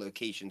last known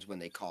locations when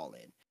they call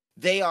in.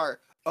 They are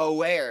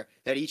aware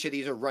that each of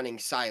these are running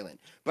silent.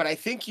 But I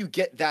think you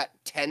get that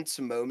tense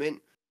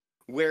moment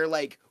where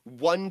like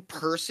one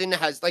person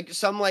has like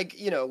some like,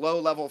 low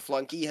level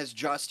flunky has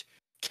just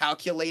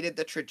calculated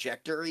the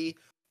trajectory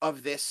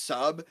of this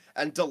sub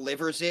and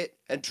delivers it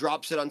and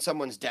drops it on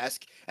someone's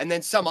desk, and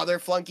then some other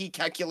flunky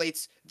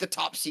calculates the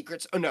top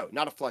secrets. Oh no,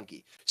 not a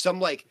flunky. Some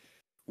like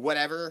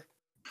whatever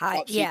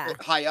top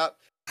secret high up.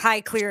 High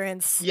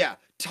clearance. Yeah,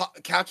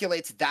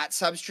 calculates that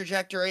sub's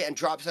trajectory and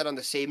drops that on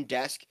the same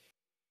desk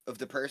of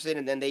the person,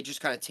 and then they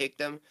just kind of take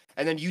them,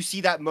 and then you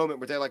see that moment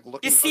where they're like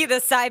looking. You see the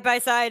side by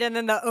side and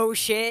then the oh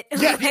shit.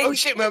 Yeah, the oh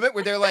shit moment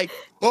where they're like,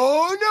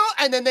 "Oh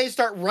no," and then they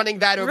start running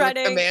that over the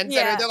command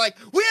center. Yeah. They're like,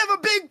 "We have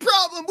a big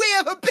problem. We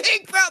have a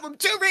big problem.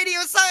 Two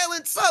radio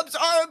silent subs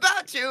are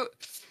about to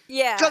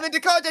come into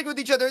contact with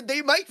each other.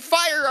 They might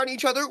fire on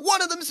each other.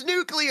 One of them's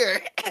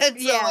nuclear."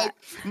 And so like,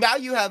 now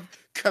you have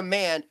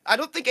command. I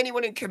don't think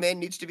anyone in command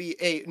needs to be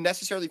a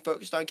necessarily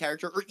focused on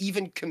character or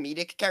even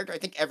comedic character. I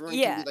think everyone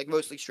can be like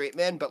mostly straight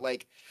man, but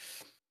like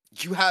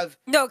you have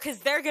because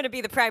they're gonna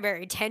be the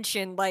primary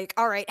tension. Like,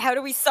 all right, how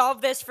do we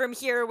solve this from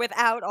here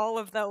without all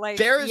of the like?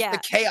 There's the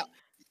chaos,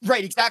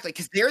 right? Exactly,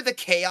 because they're the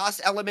chaos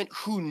element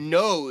who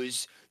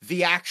knows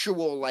the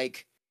actual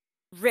like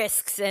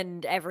risks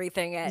and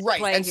everything at right.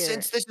 play And here.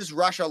 since this is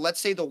Russia, let's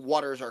say the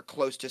waters are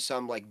close to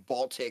some like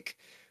Baltic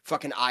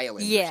fucking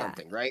island or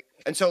something, right?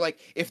 And so like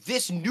if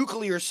this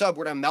nuclear sub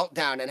were to melt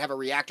down and have a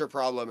reactor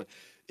problem,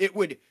 it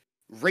would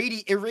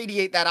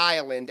irradiate that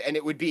island, and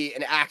it would be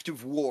an act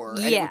of war,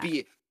 and it would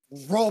be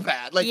real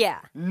bad, like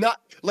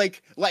not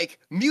like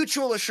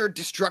mutual assured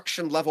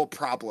destruction level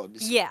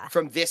problems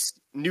from this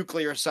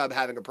nuclear sub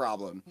having a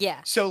problem.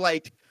 So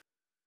like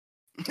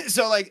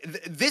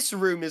this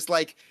room is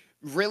like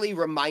really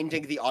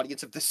reminding the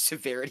audience of the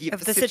severity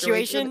of the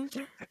situation.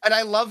 And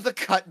I love the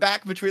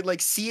cutback between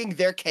like seeing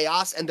their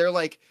chaos and they're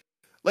like,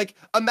 Like,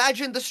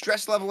 imagine the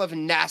stress level of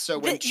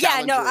NASA when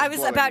yeah, no, Challenger I is was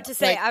blowing about up. to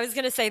say, Like, I was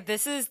gonna say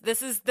this is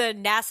the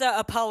NASA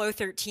Apollo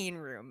 13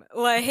 room.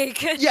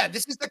 Like, yeah,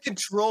 this is the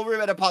control room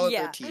at Apollo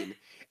yeah, 13.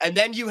 And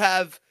then you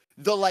have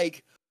the,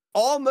 like,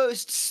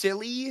 almost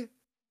silly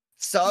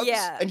subs,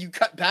 yeah, and you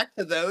cut back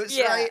to those,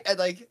 yeah. right? And,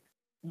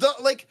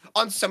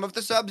 on some of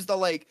the subs, the,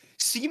 like,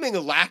 seeming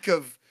lack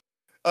of,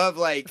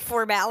 like,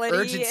 Formality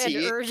and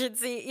urgency,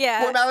 urgency.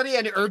 Yeah, formality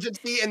and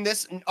urgency in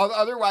this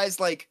otherwise,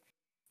 like,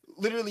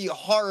 literally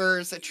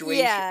horror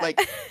situation, yeah. like,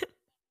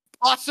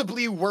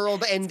 possibly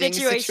world-ending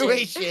Situation.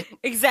 situation.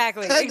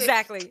 Exactly, And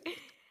exactly.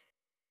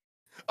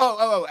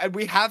 and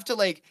we have to,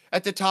 like,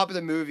 at the top of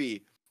the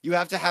movie, you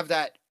have to have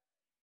that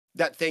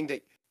thing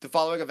that the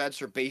following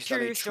events are based on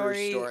a True true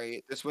story.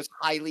 story. This was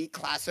highly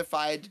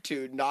classified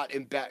to not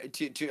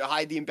to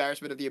hide the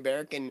embarrassment of the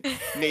American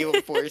naval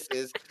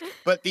forces,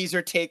 but these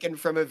are taken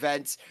from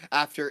events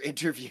after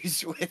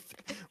interviews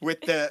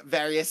with the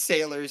various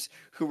sailers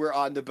who were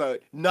on the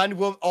boat.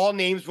 All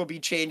names will be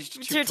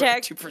changed to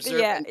Protect. preserve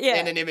Yeah, yeah.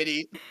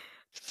 anonymity.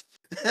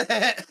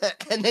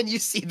 And then you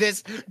see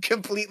this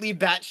completely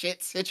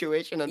batshit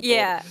situation unfold.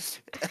 Yeah.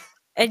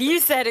 And you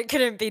said it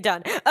couldn't be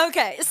done.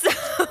 Okay, so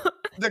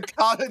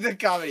The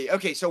comedy.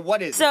 Okay, so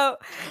what is it? so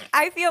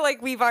I feel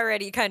like we've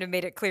already kind of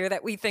made it clear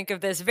that we think of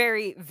this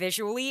very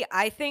visually.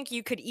 I think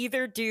you could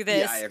either do Yeah, I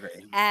this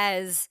agree.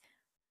 as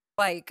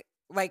like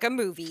a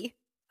movie,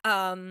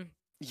 um,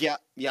 Yeah,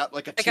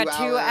 like a like a 2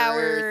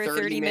 hour,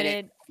 30-minute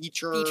 30-minute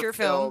feature feature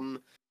film,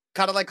 film,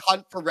 kind of like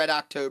Hunt for Red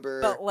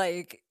October, but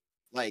like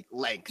like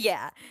length.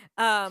 yeah.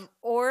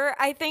 Or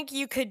I think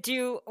you could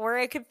do, or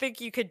I could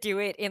think you could do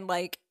it in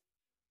like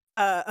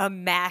a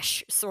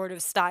MASH sort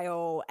of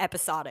style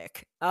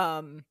episodic.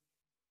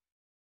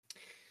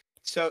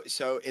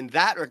 So in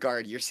that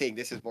regard, you're saying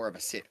this is more of a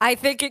sitcom. I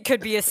think it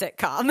could be a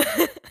sitcom.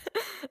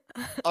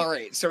 All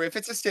right, so if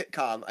it's a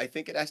sitcom, I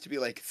think it has to be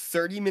like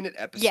 30-minute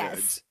episodes,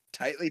 Yes.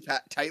 tightly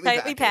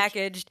Tightly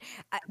packaged.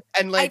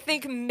 and I like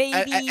think and,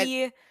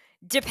 maybe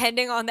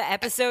depending on the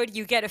episode,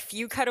 you get a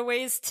few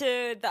cutaways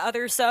to the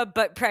other sub,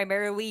 but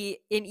primarily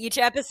in each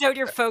episode,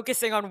 you're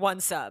focusing on one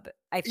sub.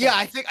 I think. yeah,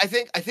 I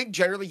think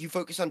generally you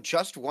focus on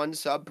just one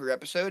sub per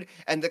episode,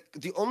 and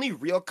the only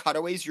real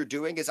cutaways you're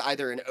doing is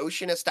either an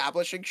ocean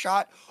establishing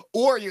shot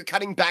or you're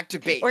cutting back to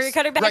base. Or you're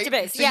cutting back right? to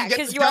base. So Yeah, get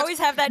because the you always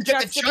have that you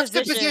get the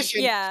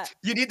juxtaposition. Yeah.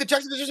 You need the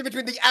juxtaposition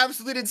between the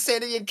absolute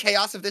insanity and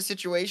chaos of this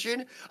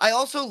situation. I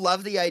also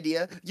love the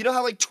idea. You know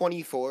how like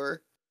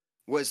 24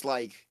 was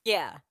like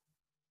Yeah.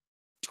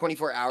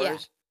 24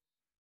 hours?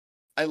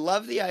 I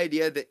love the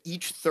idea that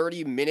each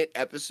 30-minute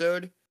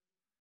episode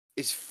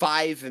is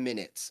 5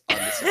 minutes on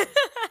the sub.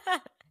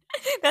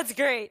 That's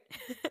great.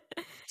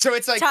 So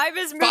it's like time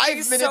is 5 moving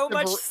minutes so of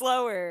much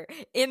slower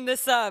in the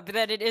sub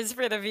than it is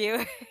for the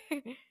viewer.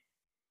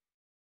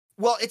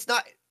 well, it's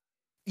not.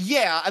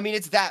 Yeah, I mean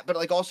it's that, but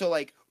like also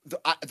like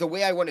the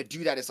way I want to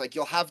do that is like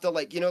you'll have the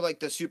like like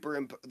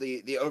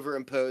the the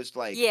overimposed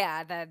like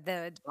Yeah,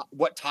 the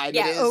what time it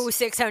yeah, is.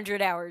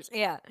 600 hours.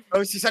 Yeah.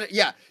 Oh, 600.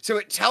 Yeah, so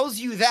it tells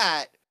you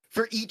that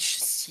for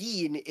each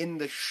scene in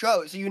the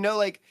show, so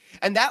like,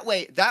 and that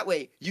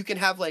way you can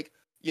have like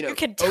You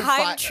can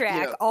time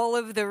track all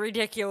of the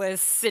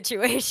ridiculous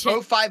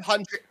situations.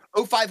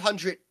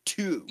 0500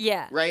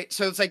 Yeah. right?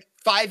 So it's like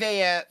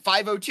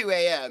 5:02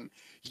 a.m.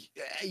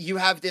 You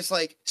have this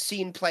like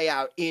scene play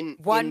out in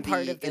One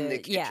part of in the the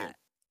kitchen. yeah.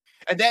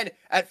 And then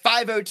at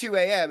 5:02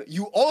 a.m.,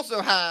 you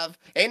also have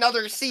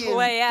another scene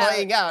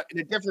playing out in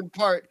a different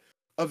part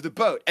of the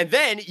boat. And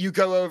then you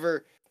go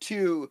over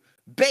to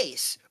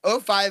base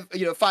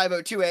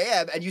 5:02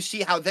 a.m. and you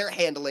see how they're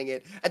handling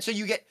it. And so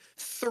you get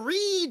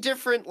 3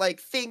 different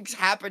like things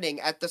happening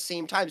at the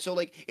same time. So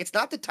like it's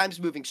not that time's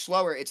moving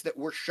slower, it's that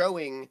we're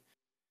showing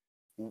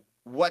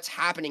what's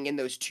happening in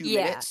those 2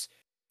 minutes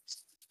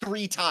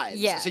 3 times.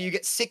 Yeah. So you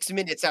get 6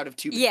 minutes out of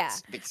 2 minutes.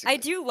 Yeah. Basically. I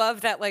do love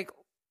that, like,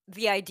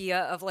 the idea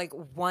of, like,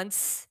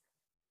 once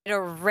in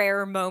a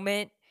rare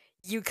moment,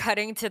 you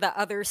cutting to the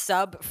other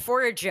sub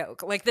for a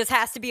joke. Like, this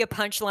has to be a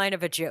punchline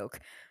of a joke.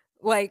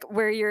 Like,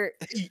 where you're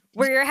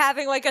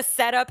having, like, a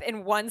setup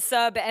in one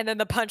sub and then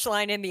the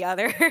punchline in the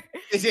other.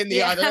 Is in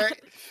the other.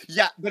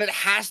 Yeah, but it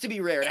has to be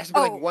rare. It has to be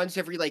like once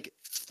every like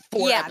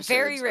 4 episodes. Yeah,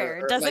 very rare.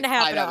 It doesn't like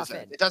happen 5 often.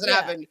 episodes. It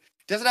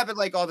doesn't happen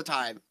like all the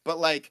time, but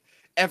like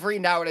every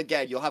now and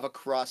again you'll have a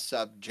cross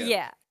sub joke.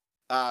 Yeah.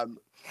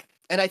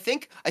 And I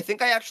think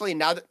I actually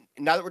now that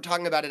we're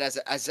talking about it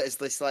as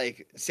this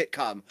like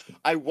sitcom,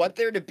 I want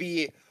there to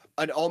be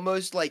an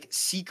almost like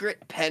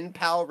secret pen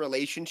pal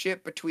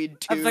relationship between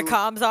two of the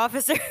comms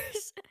officers.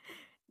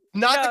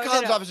 Not the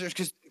comms officers,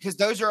 because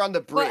those are on the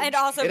bridge. Well, and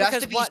also it because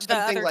has to be the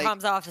other like,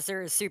 comms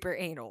officer is super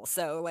anal,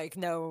 so like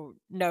no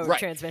right.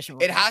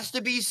 transmission. It has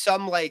to be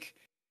some like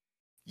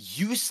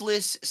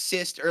useless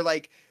system or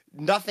like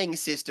nothing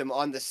system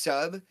on the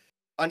sub,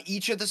 on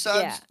each of the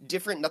subs,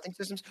 different nothing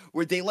systems,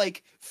 where they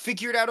like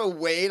figured out a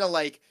way to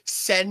like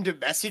send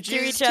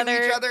messages to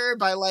each other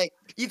by like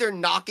either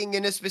knocking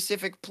in a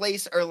specific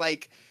place or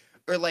like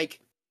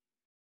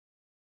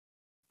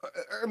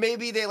or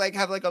maybe they like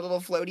have like a little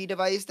floaty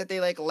device that they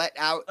like let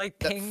out Like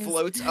that pings.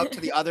 floats up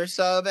to the other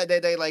sub, and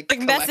then they like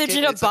collect message it, in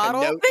and a it's like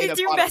bottle. note They in a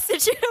do bottle.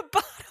 message in a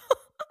bottle.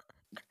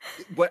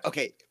 What?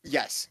 Okay,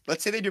 yes.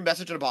 Let's say they do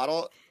message in a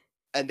bottle,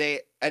 and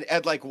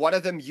like one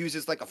of them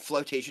uses like a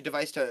flotation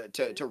device to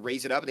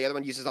raise it up, and the other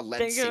one uses a lead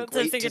Think sink to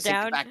weight sink to it sink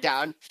down. it back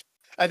down,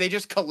 and they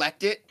just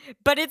collect it.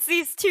 But it's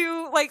these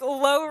two like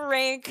low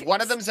rank.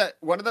 One of them's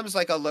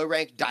like a low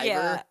rank diver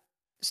Yeah.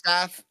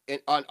 staff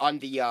on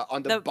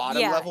the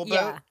bottom level boat,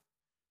 Yeah.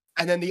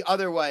 and then the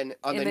other one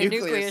on And the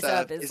nuclear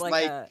sub is is like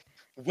like a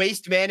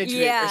waste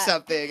management Yeah. or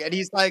something, and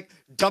he's like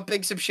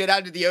dumping some shit out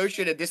into the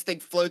ocean, and this thing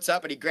floats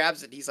up, and he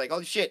grabs it, and he's like,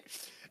 "Oh shit!"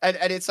 And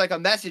it's like a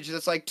message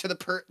that's like to the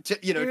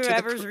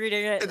whoever's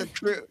reading to the it.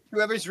 crew,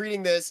 whoever's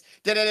reading this,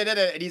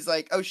 da-da-da-da-da, and he's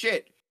like, "Oh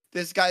shit,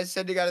 this guy's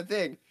sending out a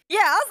thing." Yeah,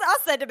 I'll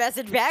send a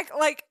message back.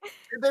 Like,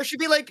 There should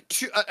be like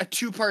a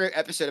two-part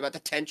episode about the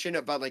tension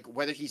about like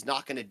whether he's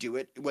not gonna do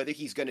it, whether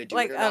he's gonna do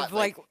like it or of not,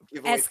 like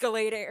give away-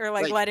 escalating or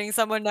like like, letting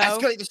someone know.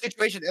 escalate the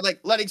situation and like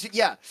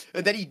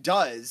and then he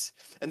does,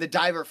 and the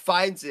diver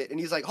finds it, and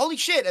he's like, "Holy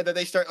shit!" And then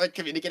they start like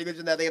communicating with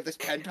him. Now they have this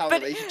pen pal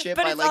relationship.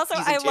 But by, it's like, also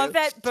season I love 2.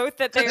 that both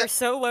that they are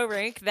so low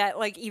rank that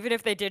like even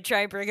if they did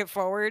try and bring it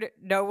forward,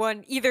 no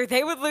one either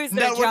they would lose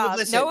their No one would job,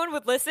 listen. no one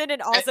would listen,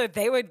 and also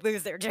they would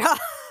lose their job.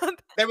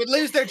 They would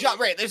lose their job.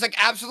 Right? There's like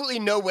absolutely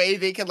no way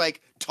they can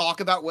like talk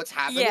about what's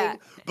happening. Yeah.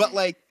 But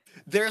like,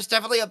 there's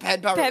definitely a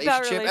pen pal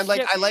relationship, and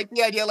like I like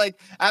the idea. Like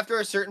after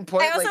a certain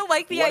point, I also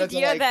like the one of the,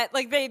 idea like- that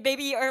like they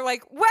maybe are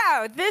like,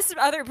 wow, this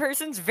other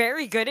person's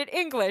very good at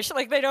English.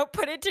 Like they don't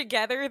put it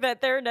together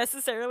that they're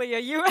necessarily a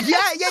U.S.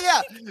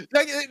 Yeah.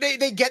 Like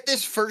they get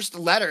this first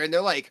letter and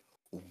they're like,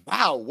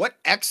 "Wow, what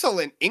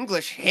excellent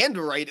English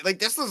handwriting! Like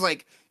this is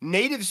like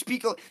native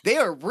speaker. They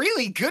are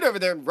really good over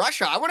there in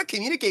Russia. I want to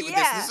communicate with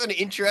this. Yeah. This is an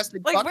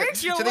interesting Like fucker."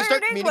 where'd you So they learn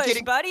start English,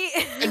 communicating, buddy?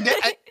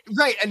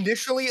 right?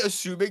 Initially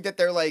assuming that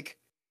they're like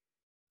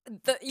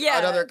Yeah,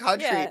 another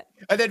country, yeah.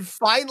 and then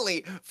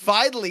finally,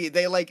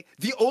 they like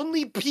the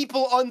only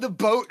people on the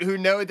boat who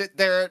know that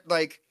they're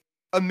like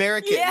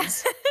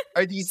Americans.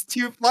 Are these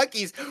two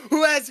flunkies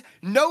who has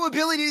no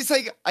ability to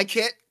say, I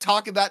can't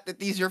talk about that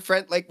these are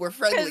we're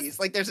friendlies.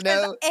 Like there's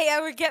no A,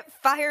 I would get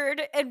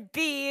fired, and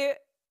B,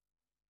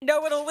 no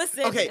one will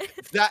listen. Okay,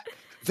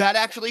 that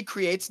actually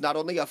creates not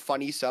only a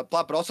funny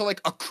subplot, but also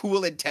like a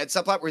cool, intense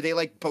subplot where they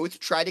like both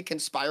try to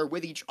conspire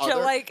with each other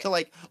to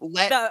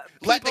let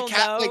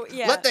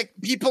the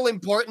people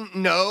important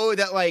know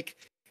that like,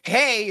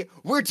 hey,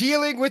 we're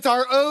dealing with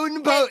our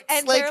own boats.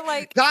 And like, they're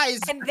like, guys,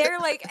 and they're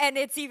like, and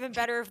it's even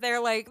better if they're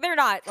like, they're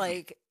not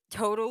like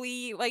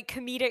totally like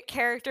comedic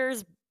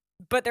characters,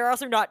 but they're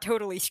also not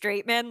totally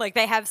straight men. Like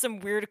they have some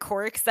weird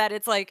quirks that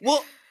it's like,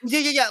 well,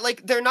 yeah.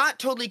 Like they're not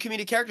totally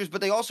comedic characters, but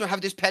they also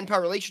have this pen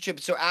pal relationship.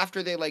 So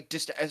after they like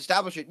just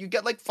establish it, you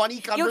get like funny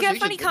conversations. you'll get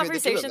funny between the two of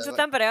conversations with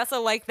them. But I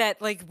also like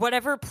that like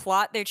whatever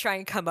plot they try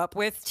and come up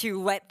with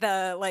to let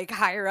the like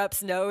higher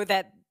ups know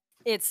that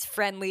it's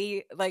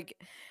friendly, like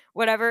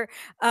whatever.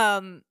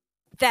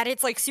 That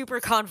it's like super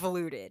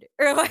convoluted,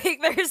 or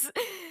like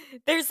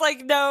there's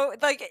like no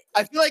like.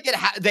 I feel like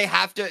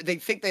they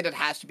think that it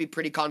has to be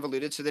pretty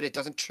convoluted so that it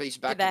doesn't trace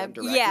back to them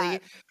directly. Yeah.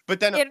 But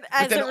then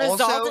As a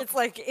result, also, it's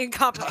like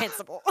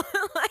incomprehensible.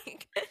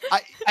 Like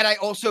I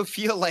also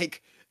feel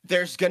like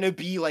there's gonna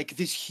be like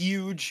this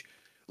huge,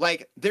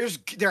 like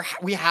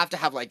we have to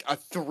have like a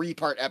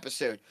 3-part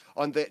episode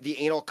on the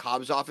anal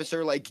comms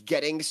officer like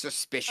getting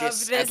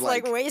suspicious of this and,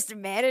 like waste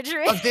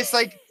management. of this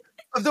like.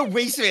 Of the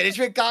waste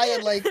management guy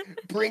and like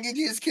bringing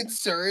his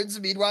concerns.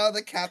 Meanwhile,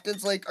 the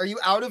captain's like, "Are you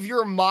out of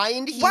your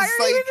mind?" He's Why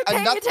are like, you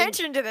even paying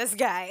attention to this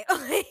guy?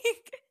 Like,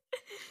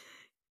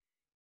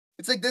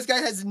 it's like this guy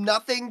has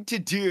nothing to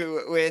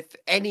do with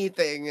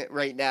anything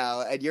right now,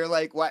 and you're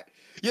like, "What?"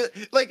 You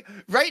like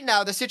right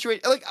now the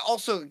situation. Like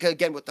also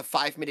again with the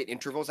 5-minute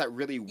intervals that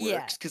really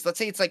works because let's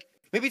say it's like.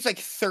 Maybe it's like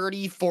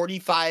 30,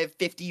 45,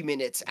 50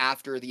 minutes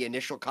after the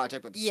initial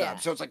contact with the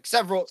sub. So it's like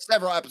several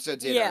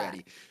episodes in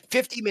already.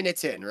 50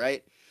 minutes in,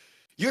 right?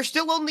 You're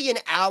still only an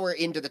hour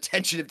into the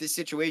tension of this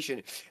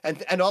situation.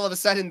 And all of a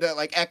sudden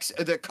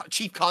the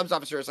chief comms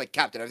officer is like,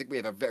 "Captain, I think we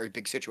have a very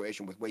big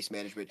situation with waste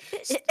management.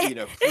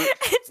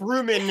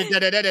 Crewman,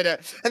 da-da-da-da-da."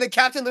 And the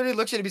captain literally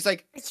looks at him, he's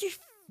like,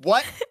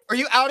 "What? Are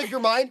you out of your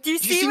mind? Do you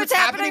see what's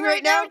happening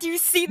right now? Do you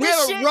see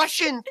this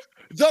shit?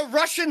 The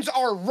Russians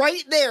are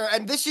right there,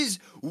 and this is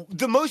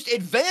the most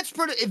advanced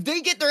if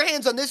they get their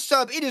hands on this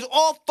sub, it is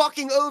all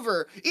fucking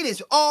over. It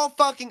is all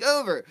fucking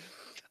over.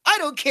 I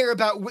don't care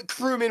about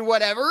crewman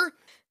whatever.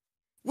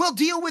 We'll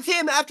deal with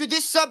him after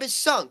this sub is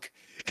sunk."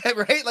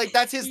 Right? Like,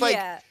 that's his, like...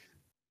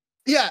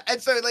 Yeah, and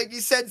so, like,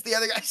 he sends the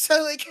other guy,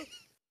 so, like...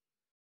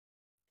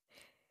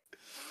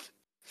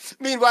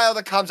 Meanwhile,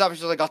 the comms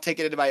officer's like, "I'll take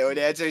it into my own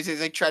hands," so he's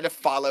like, trying to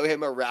follow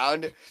him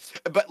around,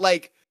 but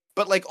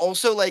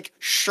also like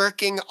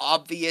shirking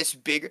obvious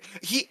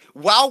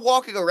while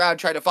walking around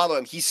trying to follow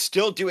him, he's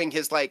still doing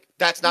his like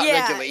that's not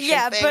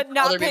regulation thing but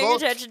not paying people.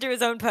 attention to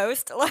his own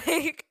post.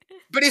 Like,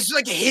 but it's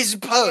like his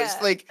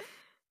post, like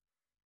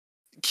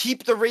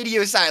keep the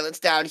radio silence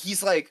down.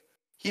 He's like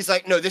he's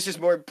like, no, this is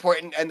more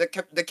important, and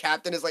the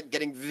captain is like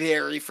getting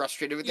very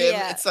frustrated with him.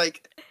 Yeah. It's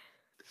like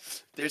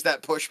there's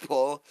that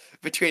push-pull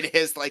between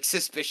his like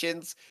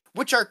suspicions,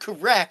 which are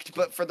correct,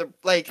 but for the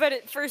like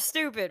But for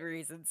stupid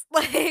reasons.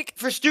 Like,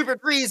 for stupid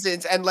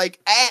reasons, and like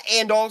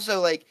and also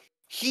like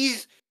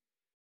he's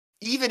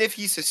even if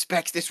he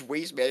suspects this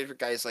waste management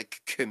guy is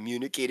like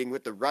communicating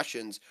with the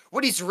Russians,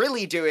 what he's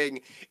really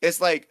doing is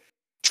like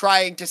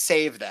trying to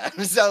save them.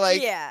 So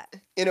like yeah.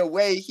 in a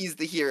way he's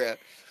the hero.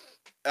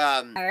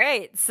 All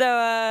right.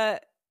 So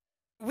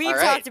we All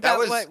right, talked that about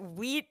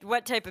was-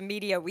 what type of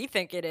media we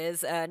think it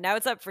is. Now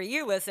it's up for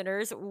you,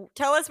 listeners.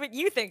 Tell us what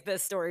you think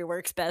this story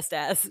works best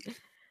as.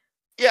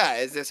 Yeah,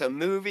 is this a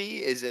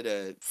movie? Is it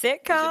a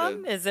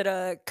Sitcom? Is it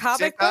a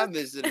comic sitcom?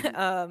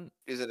 book?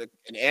 Is it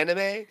an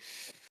anime?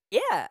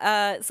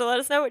 Yeah. So let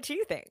us know what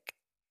you think.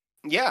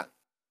 Yeah.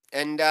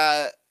 And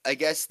I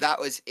guess that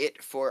was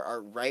it for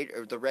our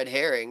the red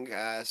herring.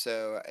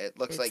 So it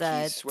looks It's,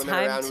 like he's swimming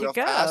time around to real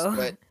go. fast,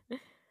 but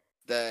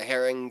the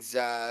herring's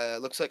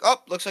looks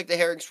like the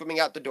herring's swimming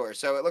out the door.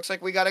 So it looks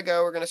like we gotta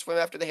go. We're gonna swim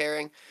after the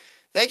herring.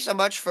 Thanks so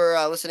much for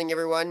listening,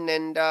 everyone,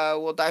 and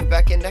we'll dive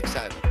back in next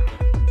time.